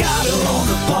 Rock Auto. All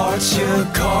the parts your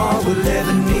car will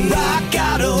ever need.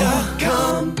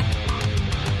 RockAuto.com.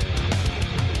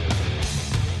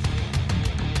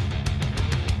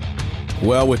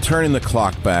 Well, we're turning the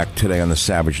clock back today on the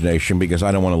Savage Nation because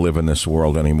I don't want to live in this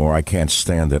world anymore. I can't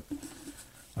stand it.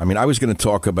 I mean, I was going to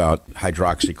talk about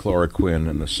hydroxychloroquine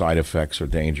and the side effects or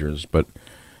dangers, but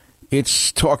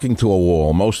it's talking to a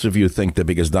wall. Most of you think that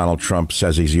because Donald Trump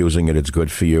says he's using it, it's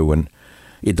good for you, and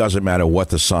it doesn't matter what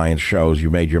the science shows.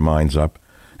 You made your minds up.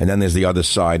 And then there's the other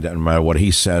side, that no matter what he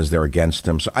says, they're against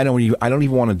him. So I don't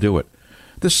even want to do it.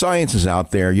 The science is out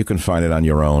there. You can find it on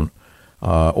your own.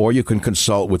 Or you can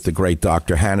consult with the great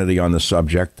Dr. Hannity on the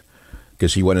subject,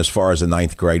 because he went as far as the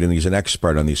 9th grade, and he's an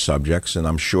expert on these subjects, and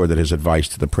I'm sure that his advice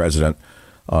to the president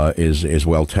is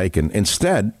well taken.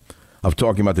 Instead of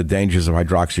talking about the dangers of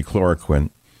hydroxychloroquine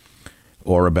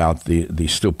or about the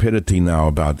stupidity now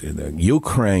about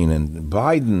Ukraine and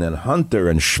Biden and Hunter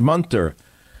and Schmunter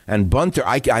and Bunter,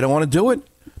 I don't want to do it.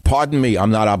 Pardon me, I'm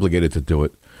not obligated to do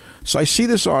it. So I see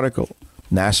this article.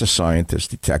 NASA scientists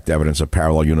detect evidence of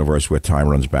parallel universe where time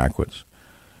runs backwards.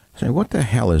 I say, what the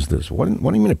hell is this? What do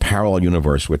you mean a parallel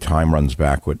universe where time runs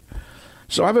backward?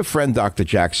 So I have a friend, Dr.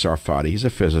 Jack Sarfati. He's a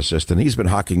physicist, and he's been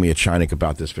hocking me a Chinik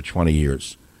about this for 20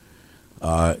 years.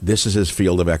 This is his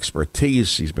field of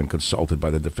expertise. He's been consulted by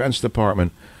the Defense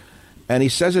Department. And he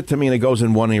says it to me, and it goes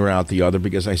in one ear out the other,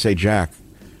 because I say, Jack,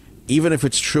 even if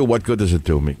it's true, what good does it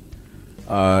do me?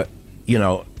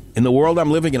 In the world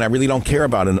I'm living in, I really don't care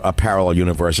about a parallel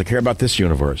universe. I care about this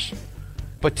universe.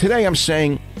 But today I'm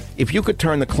saying, if you could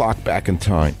turn the clock back in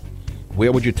time,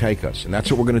 where would you take us? And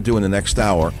that's what we're going to do in the next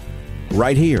hour,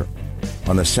 right here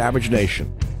on the Savage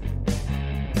Nation.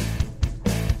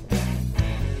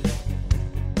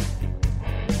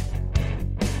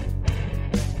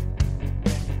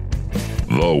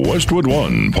 The Westwood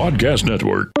One Podcast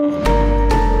Network.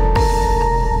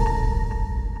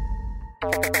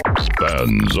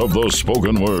 Fans of the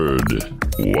spoken word,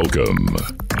 welcome.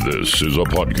 This is a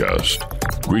podcast.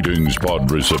 Greetings,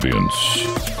 pod recipients.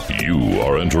 You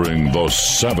are entering the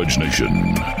Savage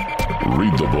Nation.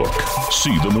 Read the book,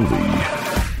 see the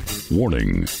movie.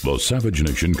 Warning, the Savage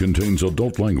Nation contains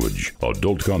adult language,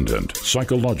 adult content,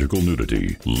 psychological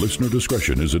nudity. Listener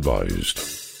discretion is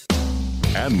advised.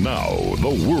 And now,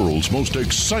 the world's most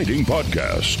exciting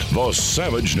podcast, The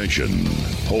Savage Nation,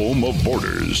 home of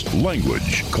borders,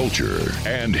 language, culture.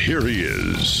 And here he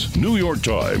is, New York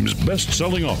Times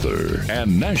best-selling author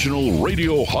and National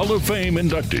Radio Hall of Fame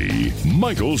inductee,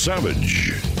 Michael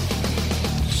Savage.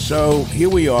 So here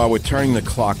we are, we're turning the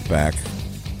clock back.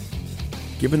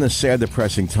 Given the sad,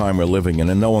 depressing time we're living in,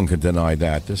 and no one can deny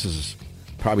that, this is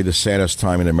probably the saddest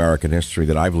time in American history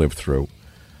that I've lived through,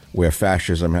 where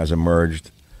fascism has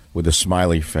emerged with a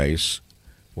smiley face,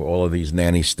 where all of these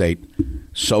nanny state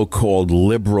so-called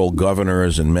liberal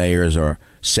governors and mayors are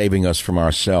saving us from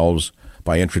ourselves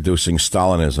by introducing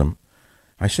Stalinism,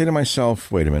 I say to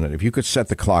myself, wait a minute, if you could set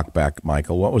the clock back,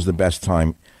 Michael, what was the best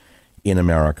time in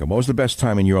America? What was the best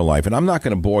time in your life? And I'm not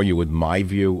going to bore you with my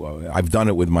view. I've done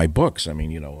it with my books. I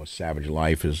mean, A Savage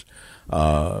Life is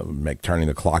turning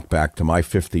the clock back to my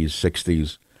 50s,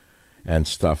 60s, and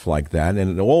stuff like that.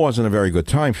 And it all wasn't a very good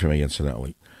time for me,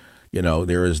 incidentally.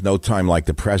 There is no time like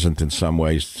the present in some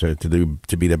ways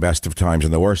to be the best of times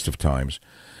and the worst of times.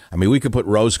 I mean, we could put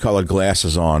rose-colored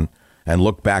glasses on and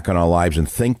look back on our lives and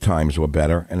think times were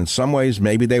better. And in some ways,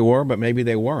 maybe they were, but maybe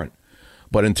they weren't.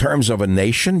 But in terms of a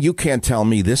nation, you can't tell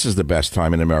me this is the best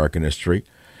time in American history.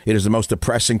 It is the most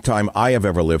depressing time I have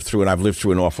ever lived through, and I've lived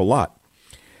through an awful lot.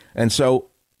 And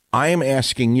so I am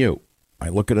asking you, I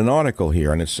look at an article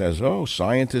here, and it says,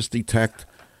 scientists detect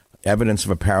evidence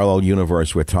of a parallel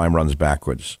universe where time runs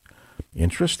backwards.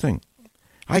 Interesting.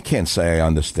 I can't say I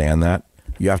understand that.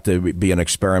 You have to be an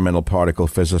experimental particle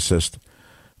physicist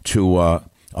to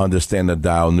understand the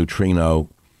Dow neutrino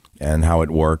and how it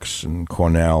works, and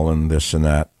Cornell and this and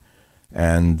that.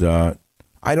 And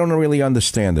I don't really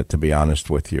understand it, to be honest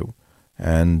with you.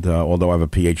 And although I have a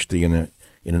PhD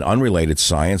in an unrelated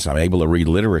science, I'm able to read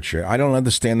literature. I don't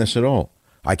understand this at all.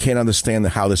 I can't understand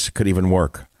how this could even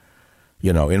work.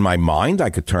 In my mind,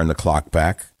 I could turn the clock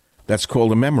back. That's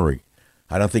called a memory.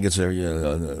 I don't think it's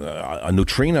a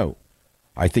neutrino.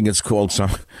 I think it's called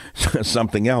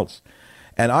something else.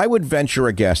 And I would venture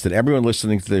a guess that everyone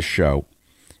listening to this show,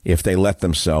 if they let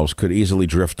themselves, could easily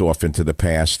drift off into the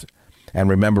past and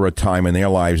remember a time in their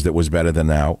lives that was better than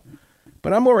now.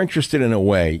 But I'm more interested in a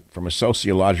way, from a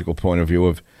sociological point of view,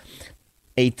 of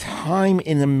a time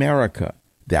in America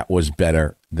that was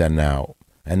better than now.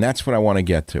 And that's what I want to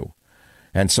get to.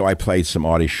 And so I played some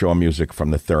Artie Shaw music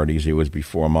from the 30s. He was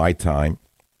before my time.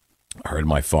 I heard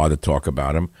my father talk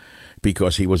about him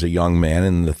because he was a young man,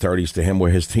 and the 30s to him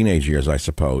were his teenage years, I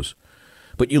suppose.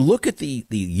 But you look at the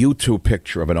YouTube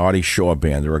picture of an Artie Shaw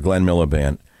band or a Glenn Miller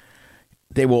band,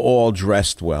 they were all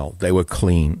dressed well. They were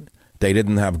clean. They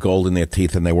didn't have gold in their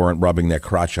teeth, and they weren't rubbing their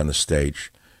crotch on the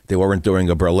stage. They weren't doing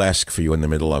a burlesque for you in the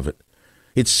middle of it.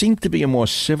 It seemed to be a more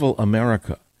civil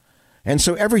America. And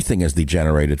so everything has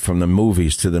degenerated, from the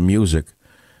movies to the music.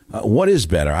 What is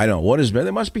better? I don't know. What is better?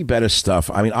 There must be better stuff.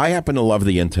 I mean, I happen to love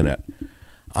the internet.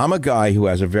 I'm a guy who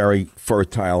has a very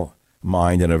fertile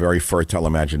mind and a very fertile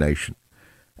imagination.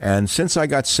 And since I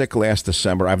got sick last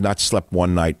December, I've not slept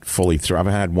one night fully through. I've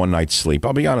had one night's sleep.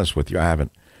 I'll be honest with you, I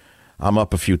haven't. I'm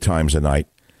up a few times a night.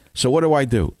 So what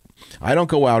do? I don't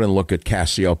go out and look at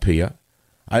Cassiopeia.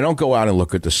 I don't go out and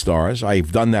look at the stars.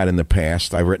 I've done that in the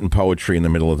past. I've written poetry in the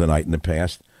middle of the night in the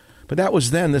past. But that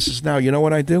was then. This is now. You know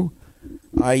what I do?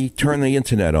 I turn the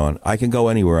internet on. I can go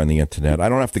anywhere on the internet. I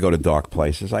don't have to go to dark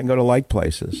places. I can go to light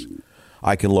places.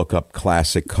 I can look up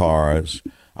classic cars.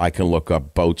 I can look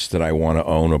up boats that I want to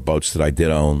own or boats that I did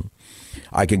own.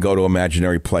 I can go to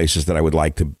imaginary places that I would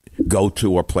like to go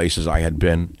to or places I had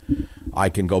been. I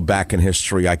can go back in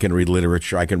history. I can read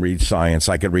literature. I can read science.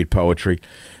 I can read poetry.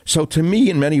 So to me,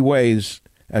 in many ways,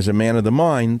 as a man of the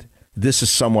mind, this is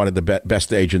somewhat of the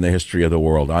best age in the history of the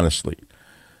world, honestly.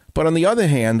 But on the other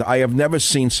hand, I have never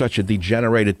seen such a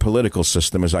degenerated political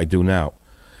system as I do now,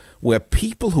 where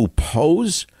people who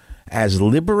pose as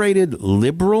liberated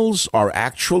liberals are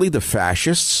actually the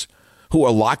fascists who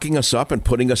are locking us up and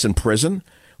putting us in prison,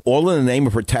 all in the name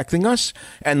of protecting us.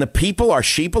 And the people are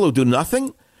sheeple who do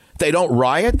nothing. They don't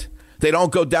riot. They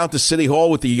don't go down to City Hall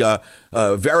with the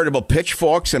veritable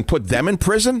pitchforks and put them in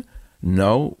prison.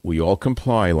 No, we all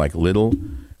comply like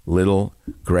little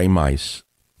gray mice.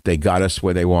 They got us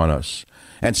where they want us.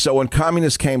 And so when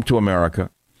communism came to America,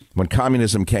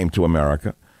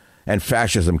 and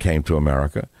fascism came to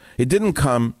America, it didn't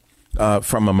come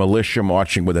from a militia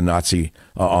marching with a Nazi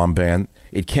armband.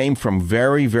 It came from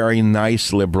very, very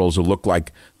nice liberals who look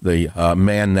like the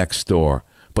man next door.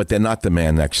 But they're not the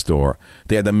man next door.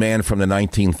 They're the man from the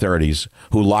 1930s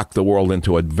who locked the world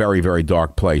into a very, very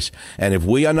dark place. And if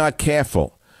we are not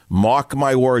careful, mark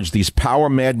my words, these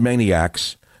power-mad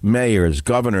maniacs, mayors,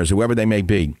 governors, whoever they may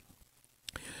be,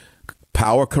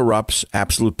 power corrupts,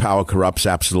 absolute power corrupts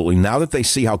absolutely. Now that they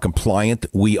see how compliant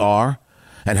we are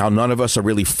and how none of us are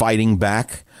really fighting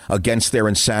back against their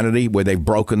insanity where they've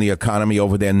broken the economy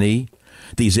over their knee,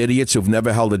 these idiots who've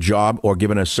never held a job or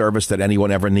given a service that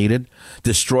anyone ever needed,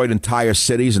 destroyed entire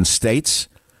cities and states,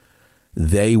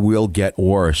 they will get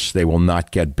worse. They will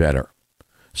not get better.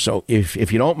 So if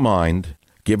you don't mind,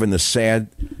 given the sad,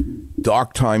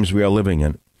 dark times we are living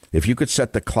in, if you could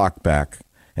set the clock back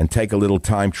and take a little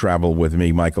time travel with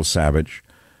me, Michael Savage,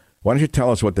 Why don't you tell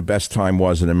us what the best time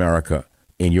was in America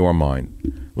in your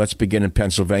mind? Let's begin in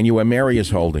Pennsylvania, where Mary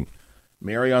is holding.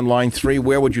 Mary on line 3,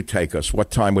 where would you take us? What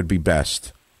time would be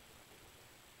best?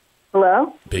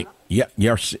 Hello?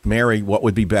 Yes, Mary, what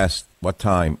would be best? What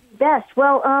time? Best.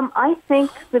 Well, I think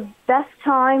the best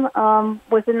time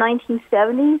was the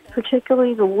 1970s,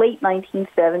 particularly the late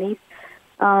 1970s,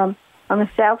 on the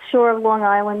South Shore of Long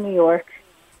Island, New York.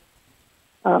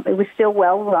 It was still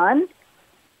well run.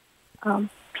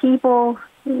 People,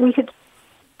 we could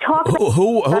talk.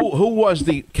 Who was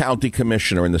the county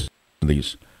commissioner in the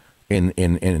 70s?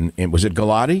 In was it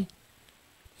Galati?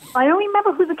 I don't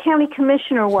remember who the county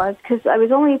commissioner was because I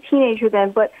was only a teenager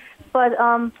then. But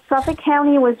Suffolk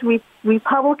County was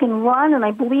Republican run, and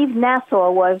I believe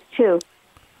Nassau was too.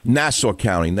 Nassau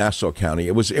County.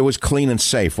 It was clean and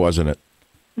safe, wasn't it?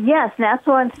 Yes,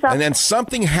 Nassau and Suffolk. And then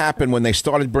something happened when they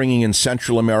started bringing in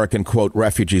Central American, quote,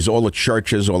 refugees. All the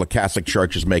churches, all the Catholic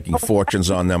churches making fortunes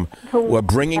on them, were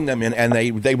bringing them in, and they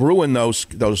ruined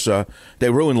they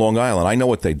ruined Long Island. I know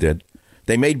what they did.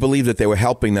 They made believe that they were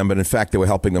helping them, but in fact they were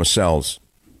helping themselves.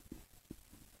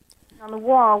 On the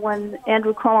wall, when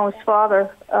Andrew Cuomo's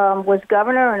father was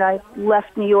governor, and I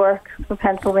left New York for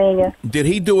Pennsylvania. Did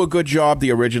he do a good job,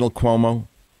 the original Cuomo?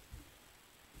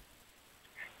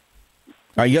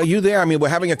 Are you there? I mean, we're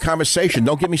having a conversation.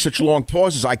 Don't give me such long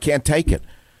pauses. I can't take it.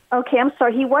 Okay, I'm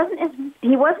sorry. He wasn't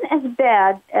as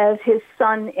bad as his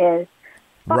son is.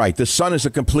 Right. The son is a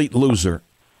complete loser.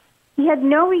 He had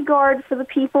no regard for the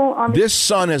people on. This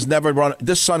son has never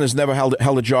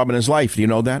held a job in his life. Do you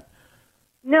know that?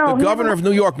 No. The governor of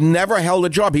New York never held a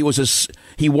job.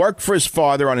 He worked for his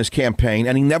father on his campaign,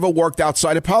 and he never worked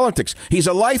outside of politics. He's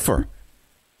a lifer.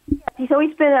 He's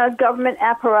always been a government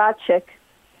apparatchik.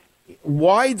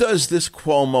 Why does this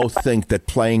Cuomo think that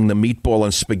playing the meatball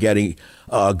and spaghetti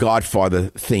Godfather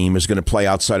theme is going to play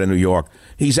outside of New York?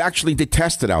 He's actually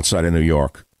detested outside of New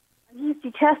York. He's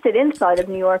detested inside of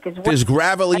New York as well. His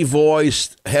gravelly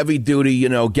voiced, heavy-duty,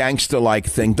 gangster-like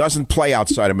thing doesn't play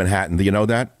outside of Manhattan. Do you know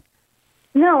that?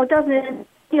 No, it doesn't.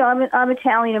 I'm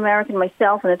Italian-American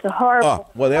myself, and it's a horrible... Oh,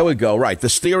 well, there we go. Right. The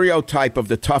stereotype of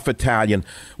the tough Italian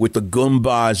with the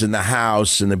Goombas in the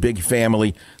house and the big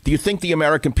family. Do you think the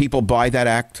American people buy that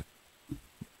act?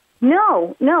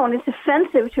 No, and it's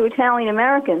offensive to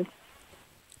Italian-Americans.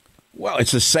 Well,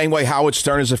 it's the same way Howard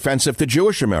Stern is offensive to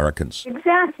Jewish Americans.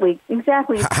 Exactly.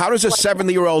 How does a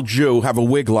 70-year-old Jew have a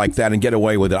wig like that and get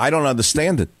away with it? I don't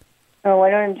understand it. Oh,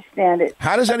 I don't understand it.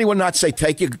 How does anyone not say,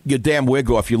 take your damn wig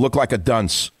off, you look like a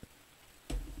dunce?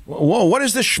 Whoa, what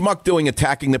is this schmuck doing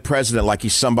attacking the president like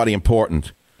he's somebody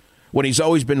important when he's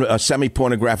always been a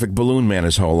semi-pornographic balloon man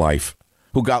his whole life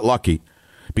who got lucky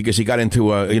because he got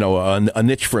into a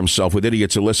niche for himself with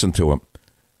idiots who listen to him?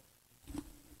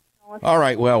 All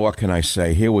right, well, what can I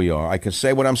say? Here we are. I can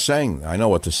say what I'm saying. I know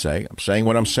what to say. I'm saying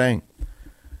what I'm saying.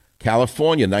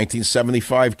 California,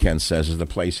 1975, Ken says, is the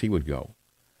place he would go.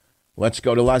 Let's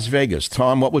go to Las Vegas.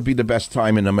 Tom, what would be the best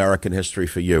time in American history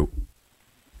for you?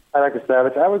 Hi, Dr.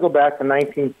 Savage. I would go back to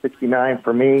 1969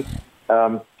 for me.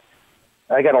 I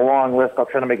got a long list. I'll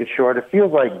try to make it short. It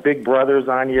feels like Big Brother's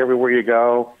on you everywhere you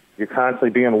go. You're constantly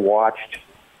being watched.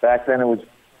 Back then it was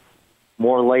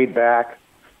more laid back.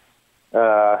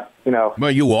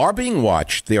 Well, you are being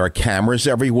watched. There are cameras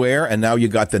everywhere, and now you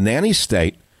got the nanny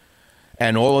state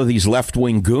and all of these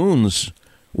left-wing goons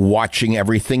watching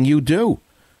everything you do.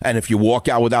 And if you walk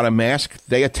out without a mask,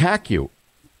 they attack you.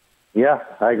 Yeah,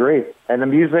 I agree. And the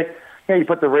music, you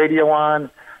put the radio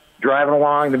on, driving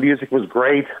along, the music was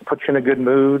great, put you in a good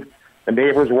mood. The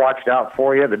neighbors watched out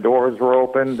for you, the doors were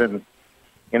opened, and,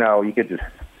 you could just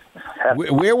have...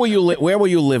 Where were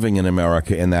you living in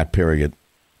America in that period?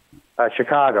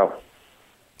 Chicago.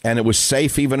 And it was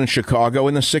safe even in Chicago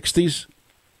in the 60s?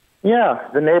 Yeah,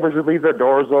 the neighbors would leave their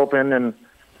doors open, and,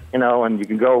 and you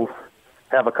can go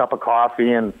have a cup of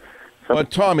coffee and... Well,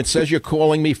 Tom, it says you're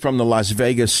calling me from the Las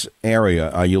Vegas area.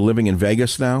 Are you living in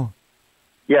Vegas now?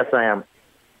 Yes, I am.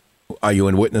 Are you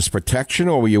in witness protection,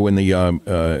 or were you in the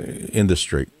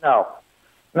industry? No.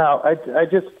 I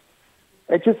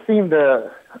just seem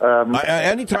to...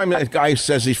 anytime that guy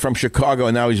says he's from Chicago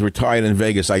and now he's retired in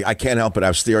Vegas, I can't help but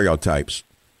have stereotypes.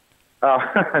 Oh,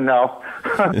 no.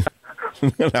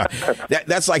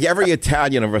 That's like every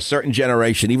Italian of a certain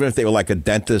generation, even if they were like a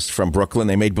dentist from Brooklyn,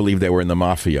 they made believe they were in the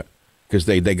mafia because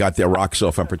they got their rocks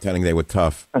off on pretending they were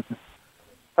tough.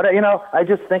 But, I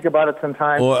just think about it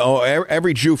sometimes. Or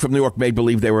every Jew from New York made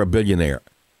believe they were a billionaire,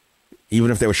 even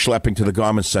if they were schlepping to the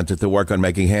garment center to work on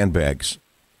making handbags.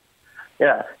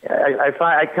 Yeah,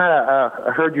 I kind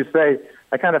of heard you say,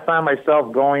 I kind of find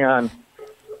myself going on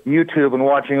YouTube and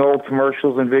watching old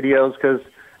commercials and videos because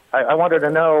I wanted to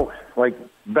know, like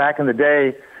back in the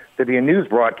day, there'd be a news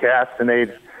broadcast and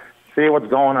they'd say what's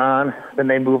going on, then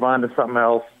they move on to something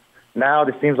else. Now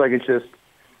it seems like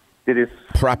it is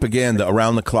propaganda,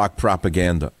 around-the-clock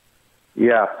propaganda.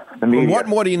 Yeah, the media. Well, what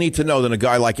more do you need to know than a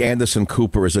guy like Anderson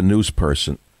Cooper is a news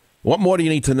person? What more do you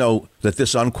need to know that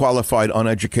this unqualified,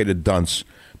 uneducated dunce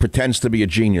pretends to be a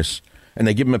genius, and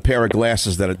they give him a pair of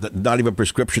glasses that are not even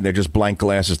prescription, they're just blank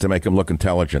glasses to make him look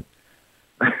intelligent?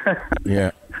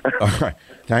 Yeah. All right.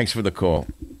 Thanks for the call.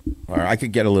 All right. I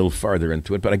could get a little further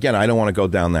into it, but again, I don't want to go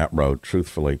down that road,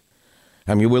 truthfully.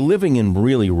 I mean, we're living in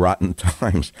really rotten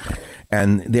times,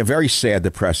 and they're very sad,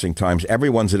 depressing times.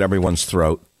 Everyone's at everyone's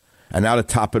throat. And now to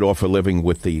top it off, we're living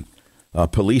with the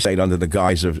police state under the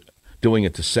guise of doing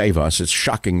it to save us. It's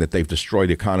shocking that they've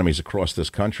destroyed economies across this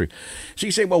country. So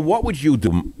you say, well, what would you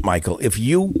do, Michael, if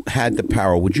you had the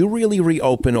power? Would you really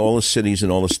reopen all the cities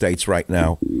and all the states right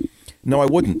now? No, I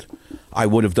wouldn't. I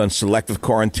would have done selective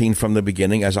quarantine from the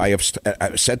beginning, as I have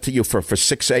said to you for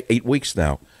 8 weeks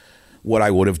now. What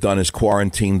I would have done is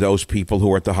quarantine those people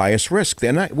who are at the highest risk.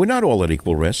 We're not all at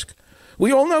equal risk.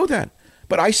 We all know that.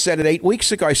 But I said it 8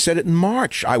 weeks ago. I said it in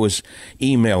March. I was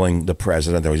emailing the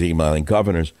president. I was emailing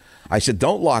governors. I said,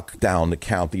 don't lock down the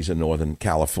counties in Northern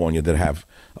California that have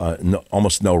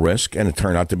almost no risk, and it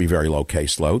turned out to be very low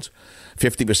caseloads.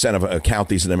 50% of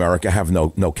counties in America have no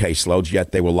caseloads,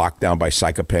 yet they were locked down by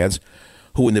psychopaths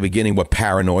who in the beginning were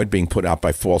paranoid, being put out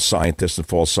by false scientists and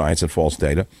false science and false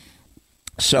data.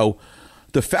 So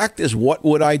the fact is, what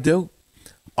would I do?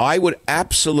 I would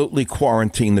absolutely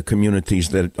quarantine the communities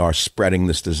that are spreading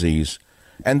this disease.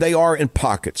 And they are in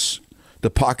pockets. The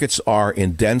pockets are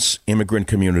in dense immigrant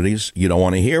communities. You don't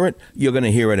want to hear it. You're going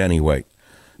to hear it anyway.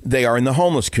 They are in the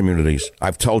homeless communities.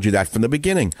 I've told you that from the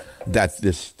beginning, that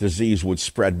this disease would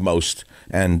spread most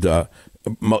and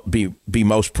be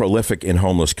most prolific in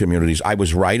homeless communities. I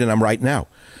was right, and I'm right now.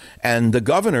 And the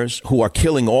governors who are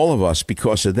killing all of us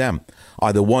because of them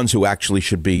are the ones who actually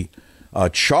should be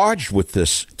charged with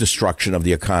this destruction of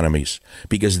the economies,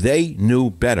 because they knew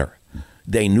better.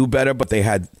 They knew better, but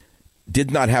they did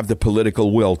not have the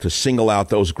political will to single out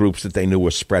those groups that they knew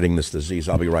were spreading this disease.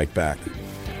 I'll be right back.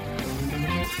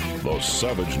 The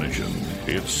Savage Nation.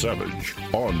 It's Savage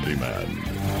on Demand.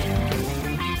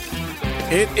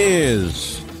 It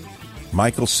is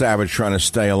Michael Savage trying to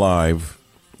stay alive,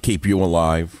 keep you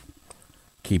alive,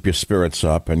 keep your spirits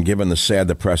up. And given the sad,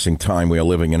 depressing time we are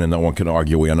living in, and no one can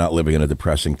argue we are not living in a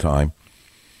depressing time,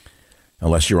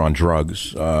 unless you're on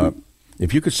drugs.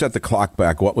 If you could set the clock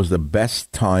back, what was the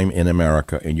best time in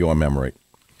America in your memory?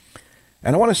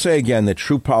 And I want to say again that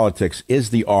true politics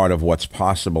is the art of what's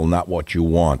possible, not what you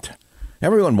want.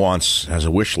 Everyone has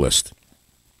a wish list.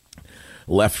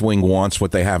 Left wing wants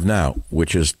what they have now,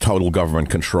 which is total government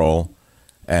control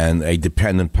and a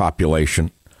dependent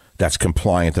population that's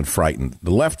compliant and frightened.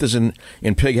 The left is in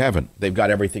pig heaven. They've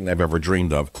got everything they've ever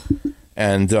dreamed of.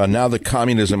 And now that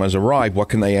communism has arrived, what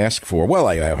can they ask for? Well,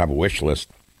 I have a wish list.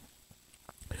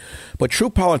 But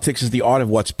true politics is the art of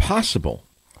what's possible.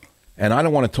 And I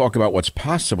don't want to talk about what's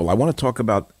possible. I want to talk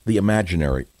about the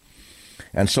imaginary.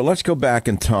 And so let's go back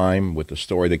in time with the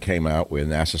story that came out where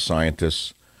NASA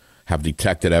scientists have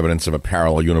detected evidence of a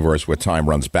parallel universe where time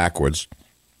runs backwards.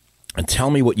 And tell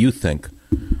me what you think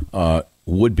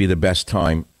would be the best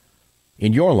time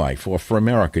in your life or for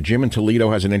America. Jim in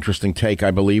Toledo has an interesting take,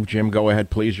 I believe. Jim, go ahead,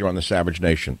 please. You're on the Savage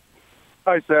Nation.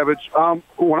 Hi, Savage.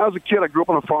 When I was a kid, I grew up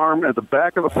on a farm. At the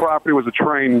back of the property was a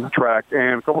train track,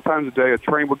 and a couple times a day, a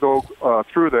train would go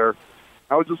through there.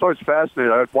 I was just always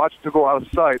fascinated. I would watch it to go out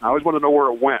of sight, and I always wanted to know where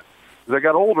it went. As I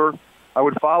got older, I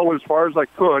would follow it as far as I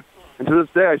could, and to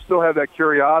this day, I still have that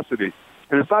curiosity.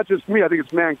 And it's not just me. I think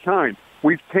it's mankind.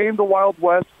 We've tamed the Wild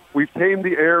West. We've tamed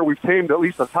the air. We've tamed at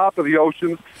least the top of the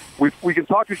oceans. We can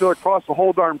talk to each other across the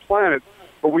whole darn planet.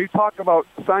 But when you talk about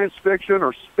science fiction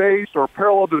or space or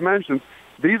parallel dimensions,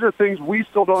 these are things we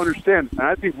still don't understand. And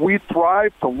I think we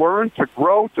thrive to learn, to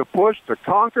grow, to push, to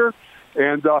conquer.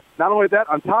 And not only that,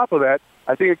 on top of that,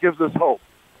 I think it gives us hope.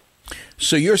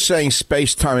 So you're saying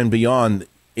space, time, and beyond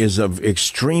is of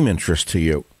extreme interest to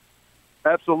you?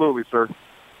 Absolutely, sir.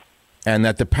 And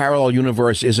that the parallel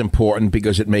universe is important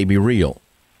because it may be real?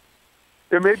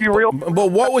 It may be real.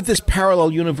 But what would this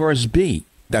parallel universe be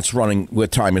that's running, where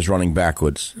time is running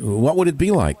backwards? What would it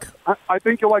be like? I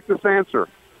think you'll like this answer.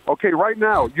 Okay, right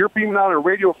now, you're beaming out a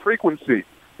radio frequency.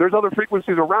 There's other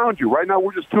frequencies around you. Right now,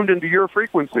 we're just tuned into your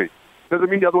frequency. Doesn't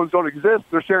mean the other ones don't exist.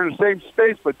 They're sharing the same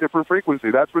space, but different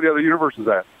frequency. That's where the other universe is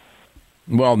at.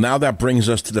 Well, now that brings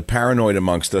us to the paranoid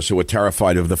amongst us who are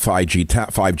terrified of the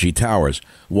 5G towers.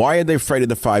 Why are they afraid of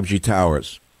the 5G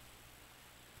towers?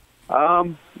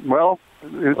 Well,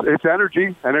 it's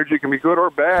energy. Energy can be good or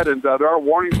bad, and there are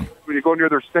warnings when you go near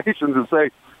their stations and say,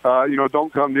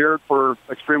 don't come near it for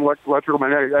extreme electrical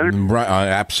magnetic energy. Right,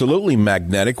 absolutely.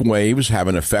 Magnetic waves have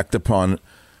an effect upon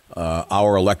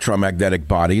our electromagnetic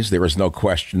bodies. There is no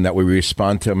question that we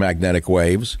respond to magnetic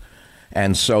waves.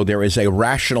 And so there is a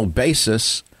rational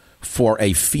basis for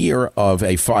a fear of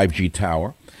a 5G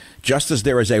tower, just as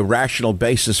there is a rational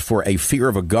basis for a fear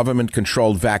of a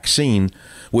government-controlled vaccine,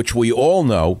 which we all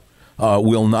know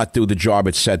will not do the job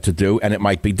it's said to do, and it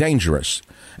might be dangerous.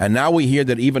 And now we hear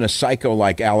that even a psycho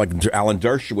like Alan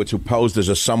Dershowitz, who posed as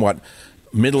a somewhat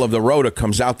middle-of-the-roader,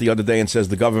 comes out the other day and says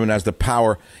the government has the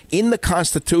power in the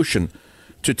Constitution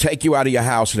to take you out of your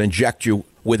house and inject you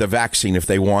with a vaccine if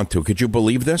they want to. Could you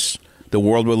believe this? The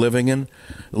world we're living in?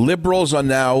 Liberals are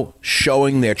now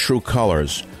showing their true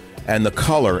colors, and the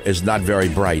color is not very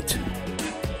bright.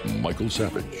 Michael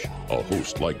Savage, a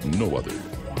host like no other.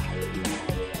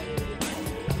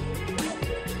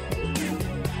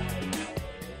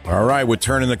 All right, we're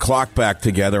turning the clock back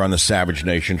together on the Savage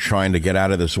Nation, trying to get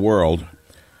out of this world,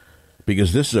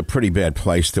 because this is a pretty bad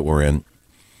place that we're in,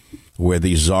 where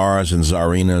these czars and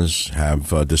czarinas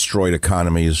have destroyed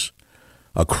economies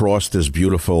across this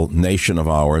beautiful nation of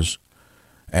ours.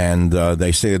 And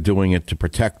they say they're doing it to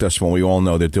protect us when we all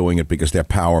know they're doing it because they're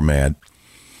power mad.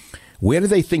 Where do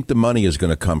they think the money is going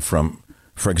to come from,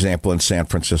 for example, in San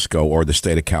Francisco or the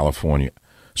state of California?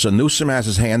 So Newsom has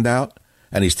his hand out,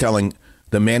 and he's telling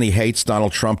the man he hates,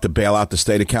 Donald Trump, to bail out the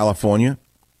state of California?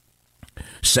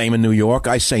 Same in New York?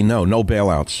 I say no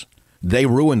bailouts. They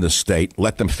ruined the state.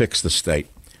 Let them fix the state.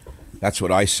 That's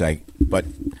what I say. But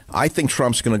I think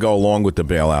Trump's going to go along with the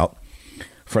bailout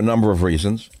for a number of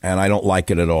reasons, and I don't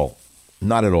like it at all.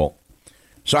 Not at all.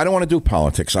 So I don't want to do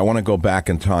politics. I want to go back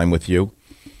in time with you.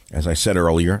 As I said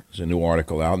earlier, there's a new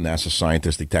article out. NASA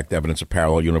scientists detect evidence of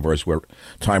parallel universe where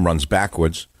time runs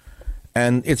backwards.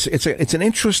 And it's an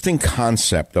interesting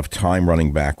concept of time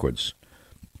running backwards.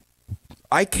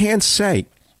 I can't say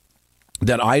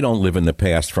that I don't live in the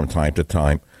past from time to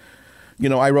time. You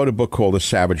know, I wrote a book called The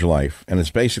Savage Life, and it's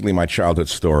basically my childhood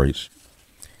stories.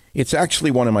 It's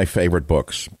actually one of my favorite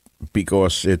books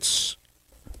because it's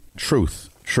truth,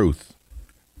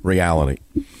 reality.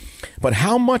 But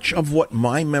how much of what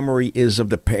my memory is of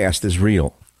the past is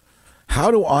real?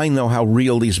 How do I know how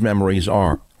real these memories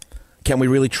are? Can we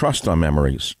really trust our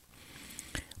memories?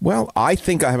 Well, I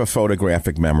think I have a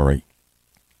photographic memory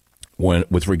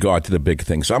with regard to the big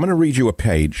things. So I'm going to read you a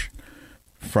page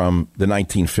from the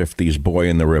 1950s, Boy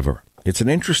in the River. It's an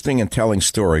interesting and telling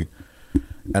story,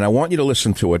 and I want you to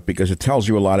listen to it because it tells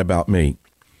you a lot about me.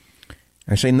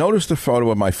 I say, notice the photo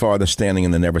of my father standing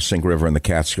in the Neversink River in the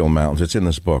Catskill Mountains. It's in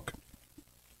this book.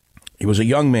 He was a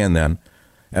young man then,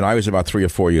 and I was about 3 or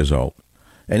 4 years old.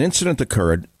 An incident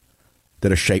occurred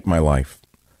that has shaped my life.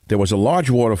 There was a large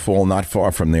waterfall not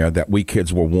far from there that we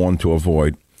kids were warned to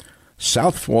avoid.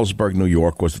 South Fallsburg, New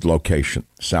York was the location.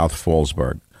 South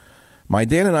Fallsburg. My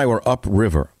dad and I were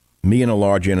upriver, me in a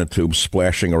large inner tube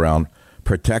splashing around,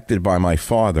 protected by my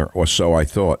father, or so I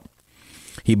thought.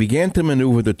 He began to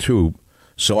maneuver the tube,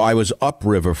 so I was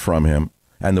upriver from him,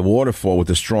 and the waterfall with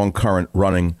the strong current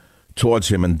running towards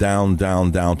him and down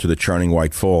to the churning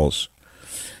white falls.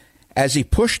 As he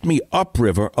pushed me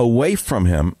upriver, away from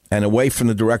him and away from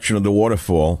the direction of the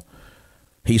waterfall,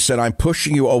 he said, "I'm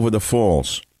pushing you over the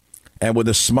falls." And with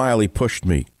a smile, he pushed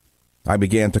me. I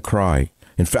began to cry.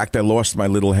 In fact, I lost my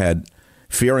little head,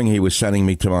 fearing he was sending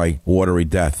me to my watery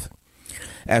death.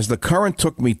 As the current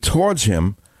took me towards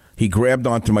him, he grabbed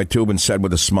onto my tube and said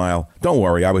with a smile, "Don't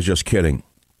worry, I was just kidding."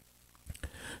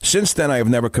 Since then, I have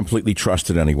never completely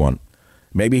trusted anyone.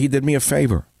 Maybe he did me a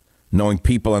favor, knowing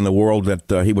people in the world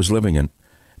that he was living in.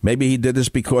 Maybe he did this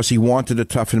because he wanted to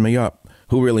toughen me up.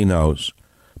 Who really knows?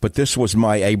 But this was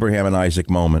my Abraham and Isaac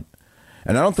moment.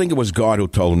 And I don't think it was God who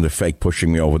told him to fake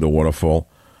pushing me over the waterfall,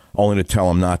 only to tell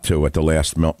him not to at the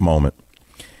last moment.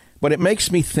 But it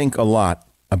makes me think a lot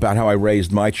about how I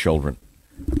raised my children.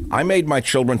 I made my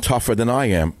children tougher than I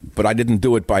am, but I didn't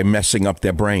do it by messing up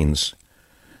their brains.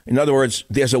 In other words,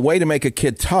 there's a way to make a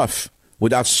kid tough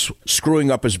without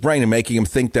screwing up his brain and making him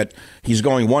think that he's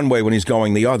going one way when he's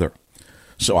going the other.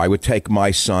 So I would take my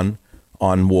son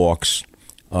on walks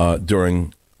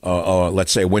during,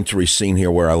 let's say, a wintry scene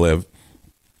here where I live,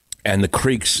 and the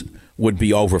creeks would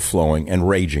be overflowing and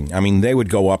raging. I mean, they would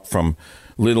go up from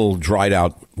little dried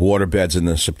out waterbeds in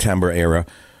the September era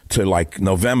to like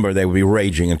November, they would be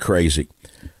raging and crazy.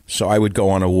 So I would go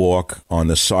on a walk on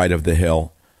the side of the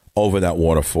hill over that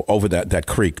waterfall, over that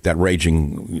creek, that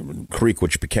raging creek,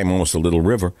 which became almost a little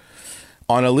river,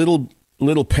 on a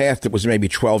little path that was maybe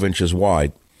 12 inches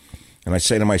wide. And I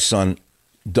say to my son,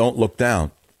 don't look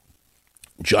down.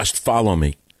 Just follow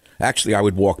me. Actually, I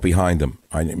would walk behind him.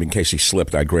 In case he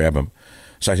slipped, I'd grab him.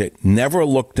 So I said, never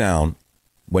look down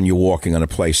when you're walking on a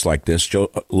place like this.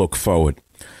 Look forward.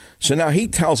 So now he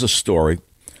tells a story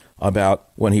about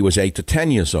when he was 8 to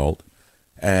 10 years old,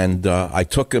 and I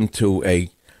took him to a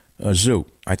zoo.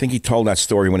 I think he told that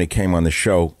story when he came on the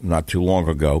show not too long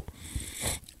ago.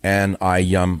 And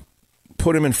I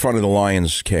put him in front of the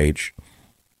lion's cage,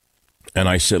 and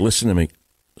I said, listen to me,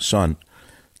 son,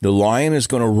 the lion is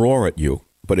going to roar at you,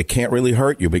 but it can't really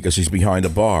hurt you because he's behind a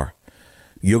bar.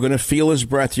 You're going to feel his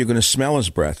breath. You're going to smell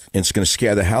his breath. And it's going to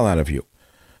scare the hell out of you.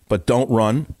 But don't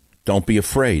run. Don't be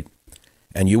afraid.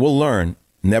 And you will learn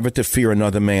never to fear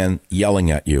another man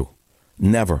yelling at you.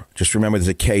 Never. Just remember there's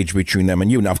a cage between them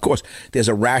and you. Now, of course, there's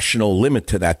a rational limit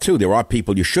to that, too. There are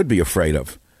people you should be afraid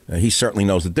of. He certainly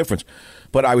knows the difference.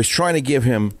 But I was trying to give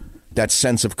him that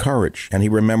sense of courage, and he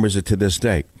remembers it to this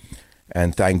day.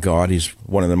 And thank God he's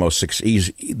one of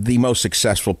he's the most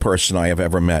successful person I have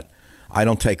ever met. I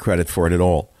don't take credit for it at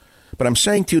all. But I'm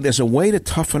saying to you, there's a way to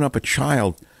toughen up a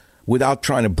child without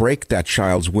trying to break that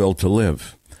child's will to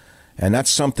live. And that's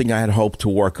something I had hoped to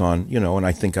work on, and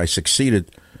I think I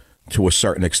succeeded to a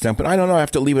certain extent. But I don't know. I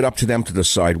have to leave it up to them to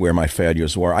decide where my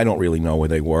failures were. I don't really know where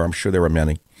they were. I'm sure there were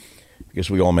many, because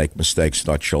we all make mistakes,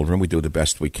 not children. We do the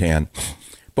best we can.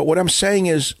 But what I'm saying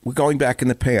is we're going back in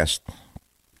the past.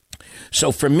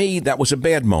 So for me, that was a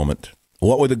bad moment.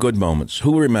 What were the good moments?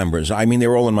 Who remembers? I mean,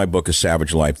 they're all in my book, A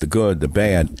Savage Life, the good, the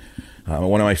bad.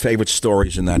 One of my favorite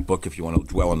stories in that book, if you want to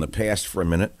dwell on the past for a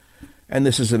minute, and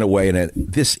this is in a way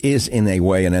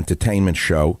an entertainment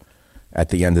show at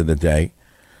the end of the day.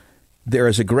 There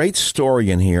is a great story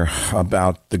in here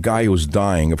about the guy who was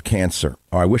dying of cancer.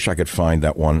 Oh, I wish I could find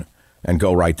that one and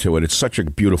go right to it. It's such a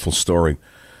beautiful story.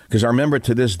 Because I remember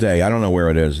to this day, I don't know where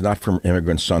it is, not from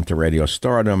Immigrant Son to Radio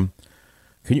Stardom.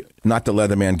 Not the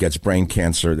Leatherman gets brain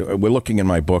cancer. We're looking in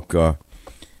my book,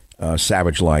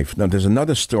 Savage Life. Now, there's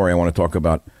another story I want to talk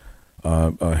about,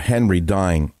 Henry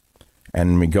dying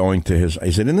and me going to his...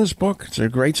 Is it in this book? It's a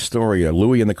great story.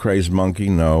 Louis and the Crazed Monkey,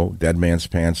 no. Dead Man's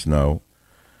Pants, no.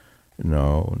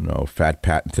 No. Fat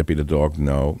Pat and Tippy the Dog,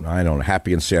 no. I don't know.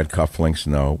 Happy and Sad Cufflinks,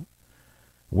 no.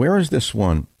 Where is this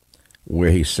one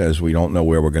where he says we never know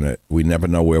where we're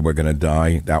going to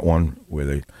die? That one where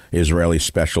the Israeli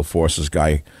Special Forces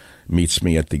guy meets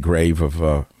me at the grave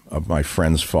of my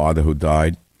friend's father who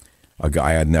died, a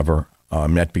guy I'd never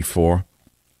met before.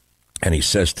 And he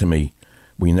says to me,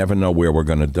 we never know where we're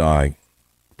going to die,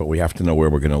 but we have to know where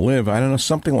we're going to live. I don't know,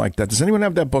 something like that. Does anyone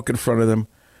have that book in front of them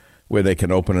where they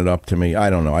can open it up to me?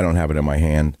 I don't know. I don't have it in my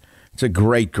hand. It's a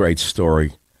great, great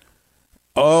story.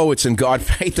 Oh, it's in God,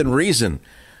 Faith, and Reason.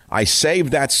 I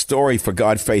saved that story for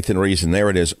God, Faith, and Reason. There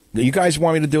it is. You guys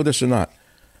want me to do this or not?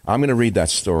 I'm going to read that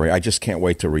story. I just can't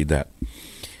wait to read that.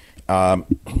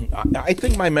 I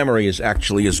think my memory is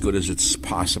actually as good as it's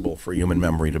possible for human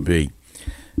memory to be.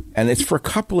 And it's for a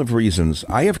couple of reasons.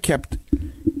 I have kept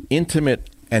intimate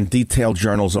and detailed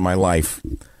journals of my life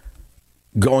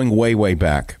going way, way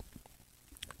back.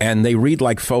 And they read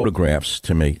like photographs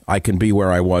to me. I can be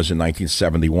where I was in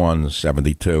 1971,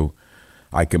 72.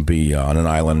 I can be on an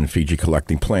island in Fiji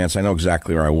collecting plants. I know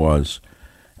exactly where I was.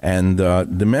 And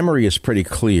the memory is pretty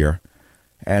clear.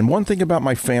 And one thing about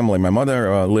my family, my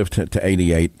mother lived to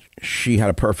 88. She had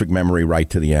a perfect memory right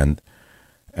to the end.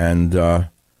 And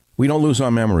we don't lose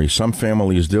our memory. Some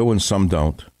families do and some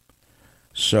don't.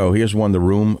 So here's one, The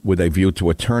Room with a View to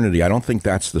Eternity. I don't think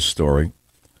that's the story.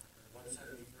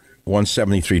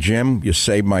 173. Jim, you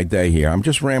saved my day here. I'm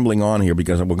just rambling on here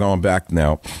because we're going back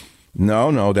now.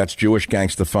 No, that's Jewish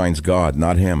Gangster Finds God,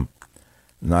 not him.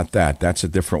 Not that. That's a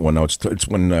different one. No,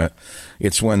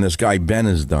 it's when this guy Ben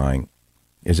is dying.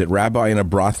 Is it Rabbi in a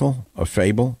Brothel, a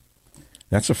fable?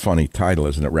 That's a funny title,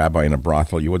 isn't it? Rabbi in a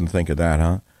Brothel. You wouldn't think of that,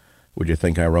 huh? Would you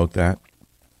think I wrote that?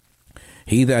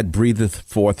 He that breatheth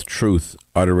forth truth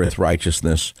uttereth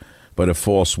righteousness, but a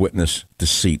false witness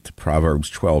deceit. Proverbs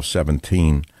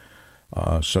 12:17.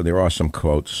 So there are some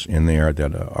quotes in there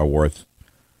that are worth.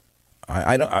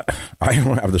 I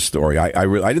don't have the story.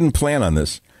 I didn't plan on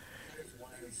this.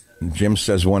 Jim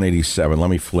says 187. Let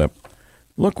me flip.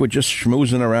 Look, we're just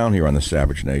schmoozing around here on the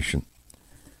Savage Nation.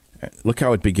 Look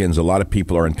how it begins. A lot of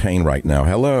people are in pain right now.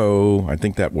 Hello. I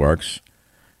think that works.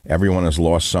 Everyone has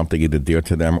lost something either dear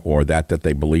to them or that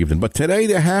they believed in. But today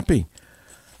they're happy.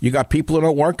 You got people who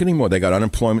don't work anymore. They got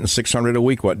unemployment and $600 a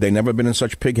week. They've never been in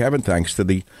such pig heaven thanks to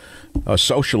the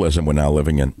socialism we're now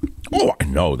living in. Oh, I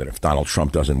know that if Donald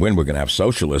Trump doesn't win, we're going to have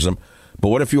socialism. But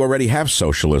what if you already have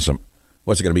socialism?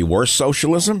 What's it going to be, worse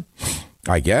socialism?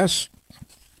 I guess.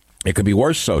 It could be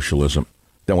worse socialism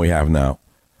than we have now.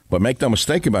 But make no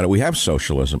mistake about it, we have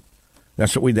socialism.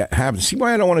 That's what we have. See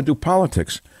why I don't want to do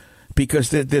politics?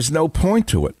 Because there's no point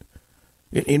to it.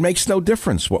 It makes no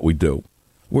difference what we do.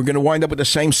 We're going to wind up with the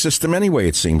same system anyway,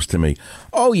 it seems to me.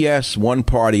 Oh, yes, one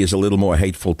party is a little more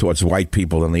hateful towards white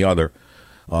people than the other,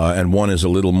 and one is a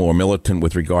little more militant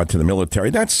with regard to the military.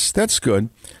 That's good.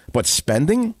 But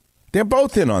spending, they're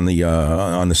both in on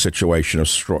the situation of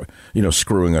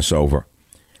screwing us over.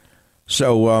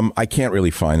 So I can't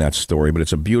really find that story, but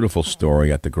it's a beautiful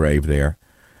story at the grave there.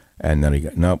 And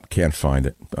then nope, can't find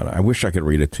it. But I wish I could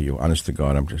read it to you. Honest to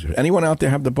God, anyone out there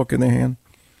have the book in their hand?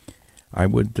 I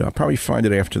would probably find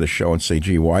it after the show and say,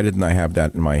 gee, why didn't I have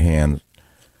that in my hand?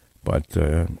 But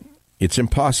it's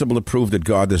impossible to prove that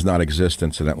God does not exist.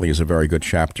 Incidentally, is a very good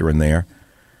chapter in there.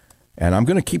 And I'm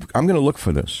going to look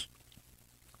for this,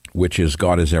 which is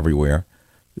God is everywhere.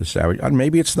 The savage.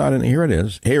 Maybe it's not in here. It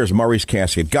is. Here's Murray's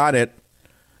casket. Got it.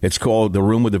 It's called The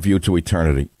Room with a View to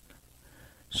Eternity.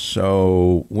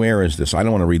 So where is this? I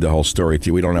don't want to read the whole story to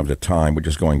you. We don't have the time. We're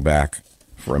just going back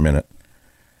for a minute.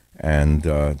 And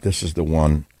this is the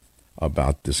one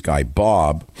about this guy,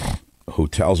 Bob, who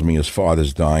tells me his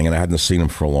father's dying, and I hadn't seen him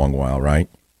for a long while, right?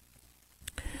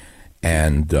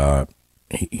 And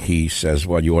he says,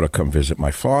 well, you ought to come visit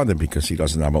my father because he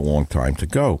doesn't have a long time to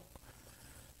go.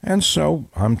 And so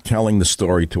I'm telling the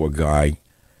story to a guy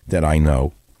that I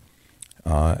know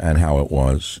and how it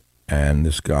was. And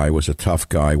this guy was a tough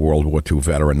guy, World War II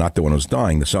veteran, not the one who's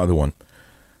dying, this other one.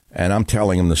 And I'm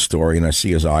telling him the story, and I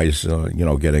see his eyes,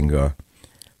 getting a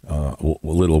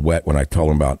little wet when I told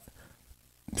him about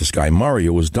this guy Murray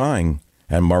who was dying,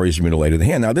 and Murray's mutilated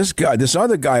hand. Now, this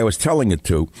other guy I was telling it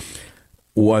to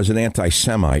was an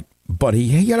anti-Semite, but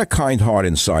he had a kind heart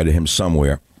inside of him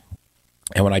somewhere.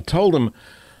 And when I told him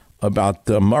about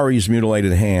Murray's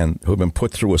mutilated hand, who had been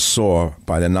put through a saw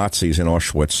by the Nazis in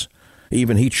Auschwitz,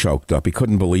 even he choked up. He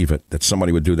couldn't believe it, that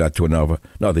somebody would do that to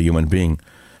another human being.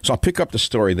 So I'll pick up the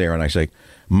story there, and I say,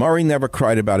 Murray never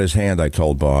cried about his hand, I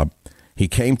told Bob. He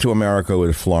came to America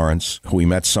with Florence, who he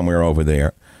met somewhere over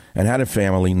there, and had a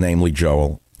family, namely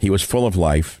Joel. He was full of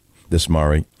life, this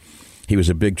Murray. He was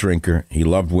a big drinker. He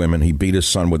loved women. He beat his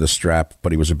son with a strap,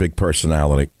 but he was a big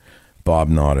personality. Bob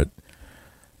nodded.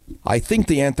 I think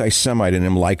the anti-Semite in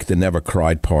him liked the never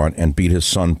cried part and beat his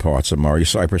son parts of Murray,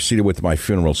 so I proceeded with my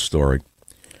funeral story.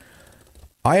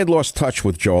 I had lost touch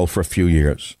with Joel for a few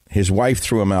years. His wife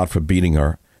threw him out for beating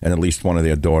her and at least one of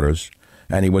their daughters,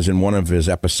 and he was in one of his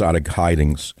episodic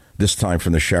hidings, this time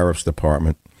from the sheriff's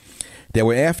department. They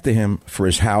were after him for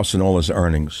his house and all his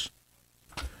earnings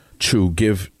to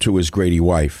give to his Grady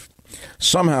wife.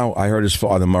 Somehow I heard his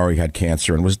father, Murray, had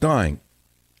cancer and was dying.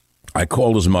 I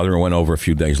called his mother and went over a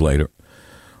few days later.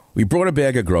 We brought a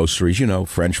bag of groceries,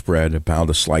 French bread, a pound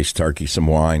of sliced turkey, some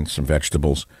wine, some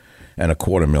vegetables, and a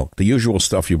quart of milk. The usual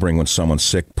stuff you bring when someone's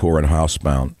sick, poor, and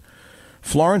housebound.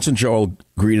 Florence and Joel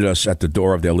greeted us at the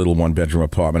door of their little one-bedroom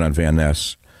apartment on Van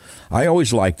Ness. I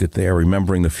always liked it there,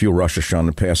 remembering the few Rosh Hashanah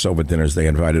and Passover dinners they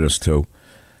invited us to.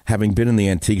 Having been in the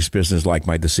antiques business like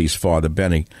my deceased father,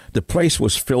 Benny, the place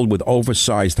was filled with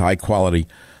oversized, high-quality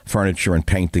furniture and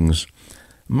paintings.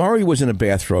 Murray was in a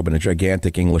bathrobe in a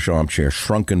gigantic English armchair,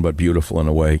 shrunken but beautiful in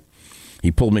a way.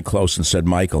 He pulled me close and said,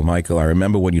 Michael, I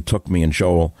remember when you took me and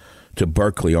Joel to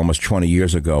Berkeley almost 20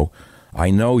 years ago. I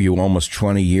know you almost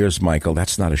 20 years, Michael.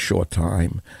 That's not a short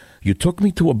time. You took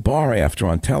me to a bar after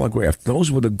on Telegraph.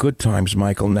 Those were the good times,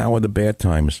 Michael. Now are the bad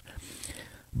times.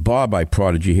 Bob, I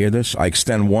prodded, you hear this? I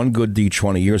extend one good deed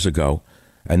 20 years ago,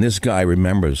 and this guy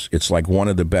remembers. It's like one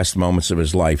of the best moments of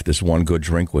his life, this one good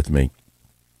drink with me.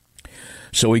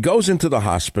 So he goes into the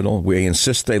hospital where he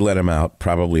insists they let him out,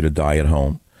 probably to die at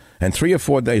home. And 3 or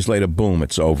 4 days later, boom,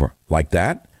 it's over. Like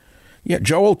that? Yeah,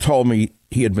 Joel told me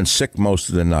he had been sick most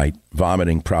of the night,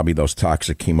 vomiting probably those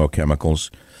toxic chemochemicals.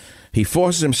 He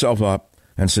forces himself up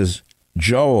and says,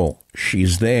 Joel,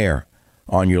 she's there.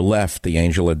 On your left, the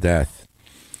angel of death.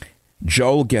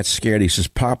 Joel gets scared. He says,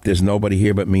 Pop, there's nobody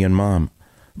here but me and Mom.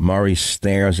 Murray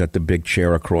stares at the big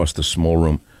chair across the small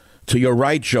room. To your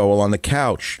right, Joel, on the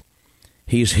couch.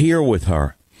 He's here with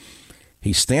her.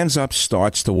 He stands up,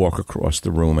 starts to walk across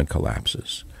the room, and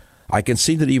collapses. I can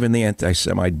see that even the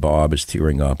anti-Semite Bob is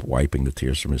tearing up, wiping the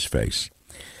tears from his face.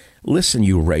 Listen,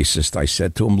 you racist, I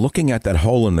said to him, looking at that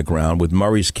hole in the ground with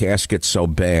Murray's casket so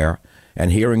bare,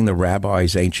 and hearing the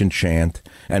rabbi's ancient chant,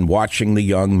 and watching the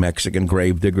young Mexican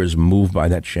gravediggers move by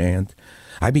that chant,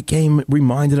 I became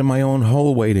reminded of my own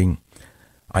hole waiting.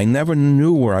 I never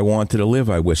knew where I wanted to live,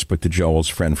 I whispered to Joel's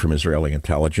friend from Israeli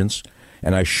intelligence.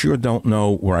 And I sure don't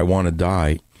know where I want to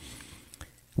die.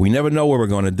 We never know where we're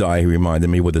going to die, he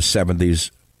reminded me, with the 70s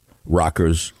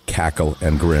rockers cackle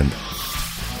and grin.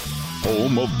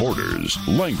 home of borders,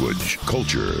 language,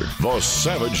 culture, the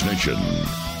Savage Nation.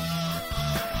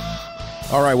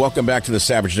 All right, welcome back to the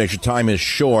Savage Nation. Time is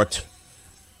short,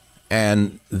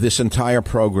 and this entire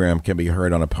program can be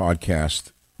heard on a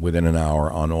podcast within an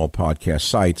hour on all podcast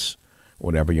sites,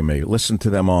 whatever you may listen to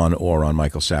them on, or on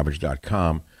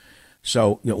michaelsavage.com.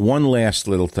 So, one last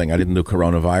little thing. I didn't do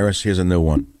coronavirus. Here's a new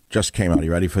one. Just came out. Are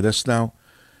you ready for this now?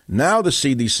 Now the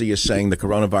CDC is saying the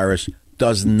coronavirus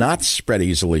does not spread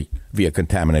easily via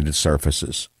contaminated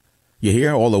surfaces. You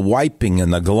hear? All the wiping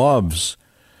and the gloves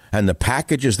and the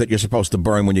packages that you're supposed to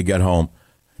burn when you get home.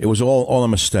 It was all a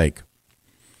mistake.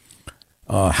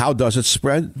 How does it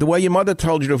spread? The way your mother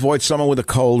told you to avoid someone with a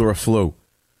cold or a flu.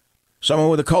 Someone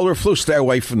with a cold or a flu, stay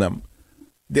away from them.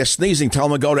 They're sneezing, tell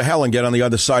them to go to hell and get on the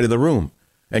other side of the room.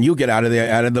 And you get out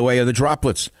of the way of the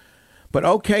droplets. But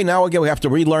okay, now again, we have to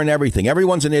relearn everything.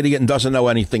 Everyone's an idiot and doesn't know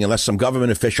anything unless some government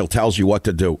official tells you what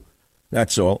to do.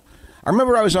 That's all. I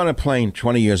remember I was on a plane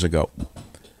 20 years ago,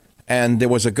 and there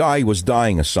was a guy who was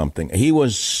dying of something. He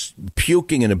was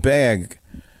puking in a bag.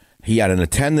 He had an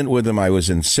attendant with him. I was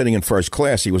sitting in first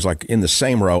class. He was like in the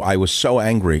same row. I was so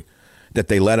angry that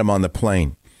they let him on the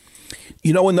plane.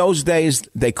 In those days,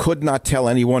 they could not tell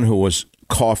anyone who was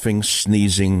coughing,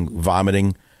 sneezing,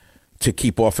 vomiting to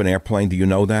keep off an airplane. Do you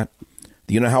know that?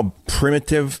 Do you know how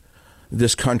primitive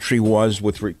this country was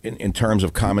in terms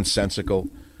of commonsensical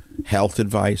health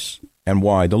advice? And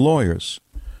why? The lawyers.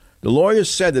 The lawyers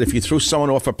said that if you threw someone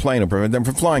off a plane or prevented them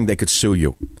from flying, they could sue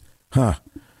you.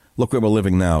 Look where we're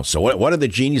living now. So what do the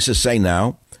geniuses say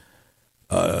now?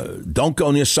 Don't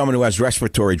go near someone who has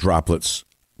respiratory droplets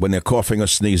when they're coughing or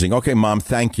sneezing. Okay, Mom,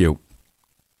 thank you.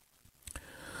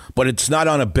 But it's not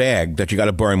on a bag that you got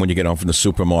to burn when you get home from the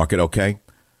supermarket, okay?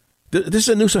 This is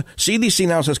a new... CDC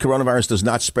now says coronavirus does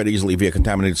not spread easily via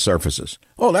contaminated surfaces.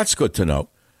 Oh, that's good to know.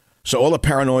 So all the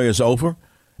paranoia is over?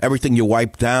 Everything you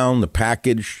wipe down, the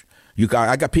package.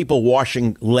 I got people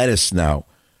washing lettuce now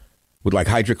with like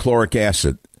hydrochloric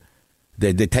acid.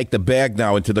 They take the bag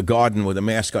now into the garden with a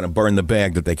mask on and burn the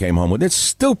bag that they came home with. It's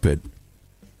stupid.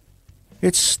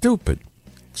 It's stupid.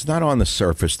 It's not on the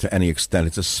surface to any extent.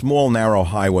 It's a small, narrow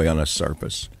highway on a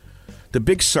surface. The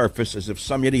big surface is if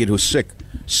some idiot who's sick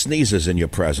sneezes in your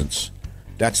presence.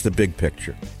 That's the big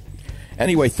picture.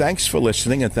 Anyway, thanks for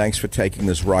listening, and thanks for taking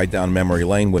this ride down memory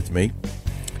lane with me.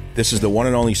 This is the one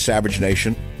and only Savage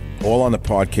Nation, all on the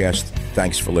podcast.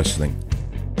 Thanks for listening.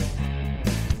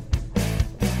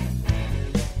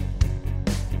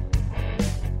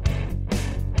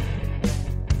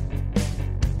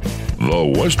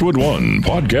 The Westwood One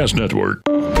Podcast Network.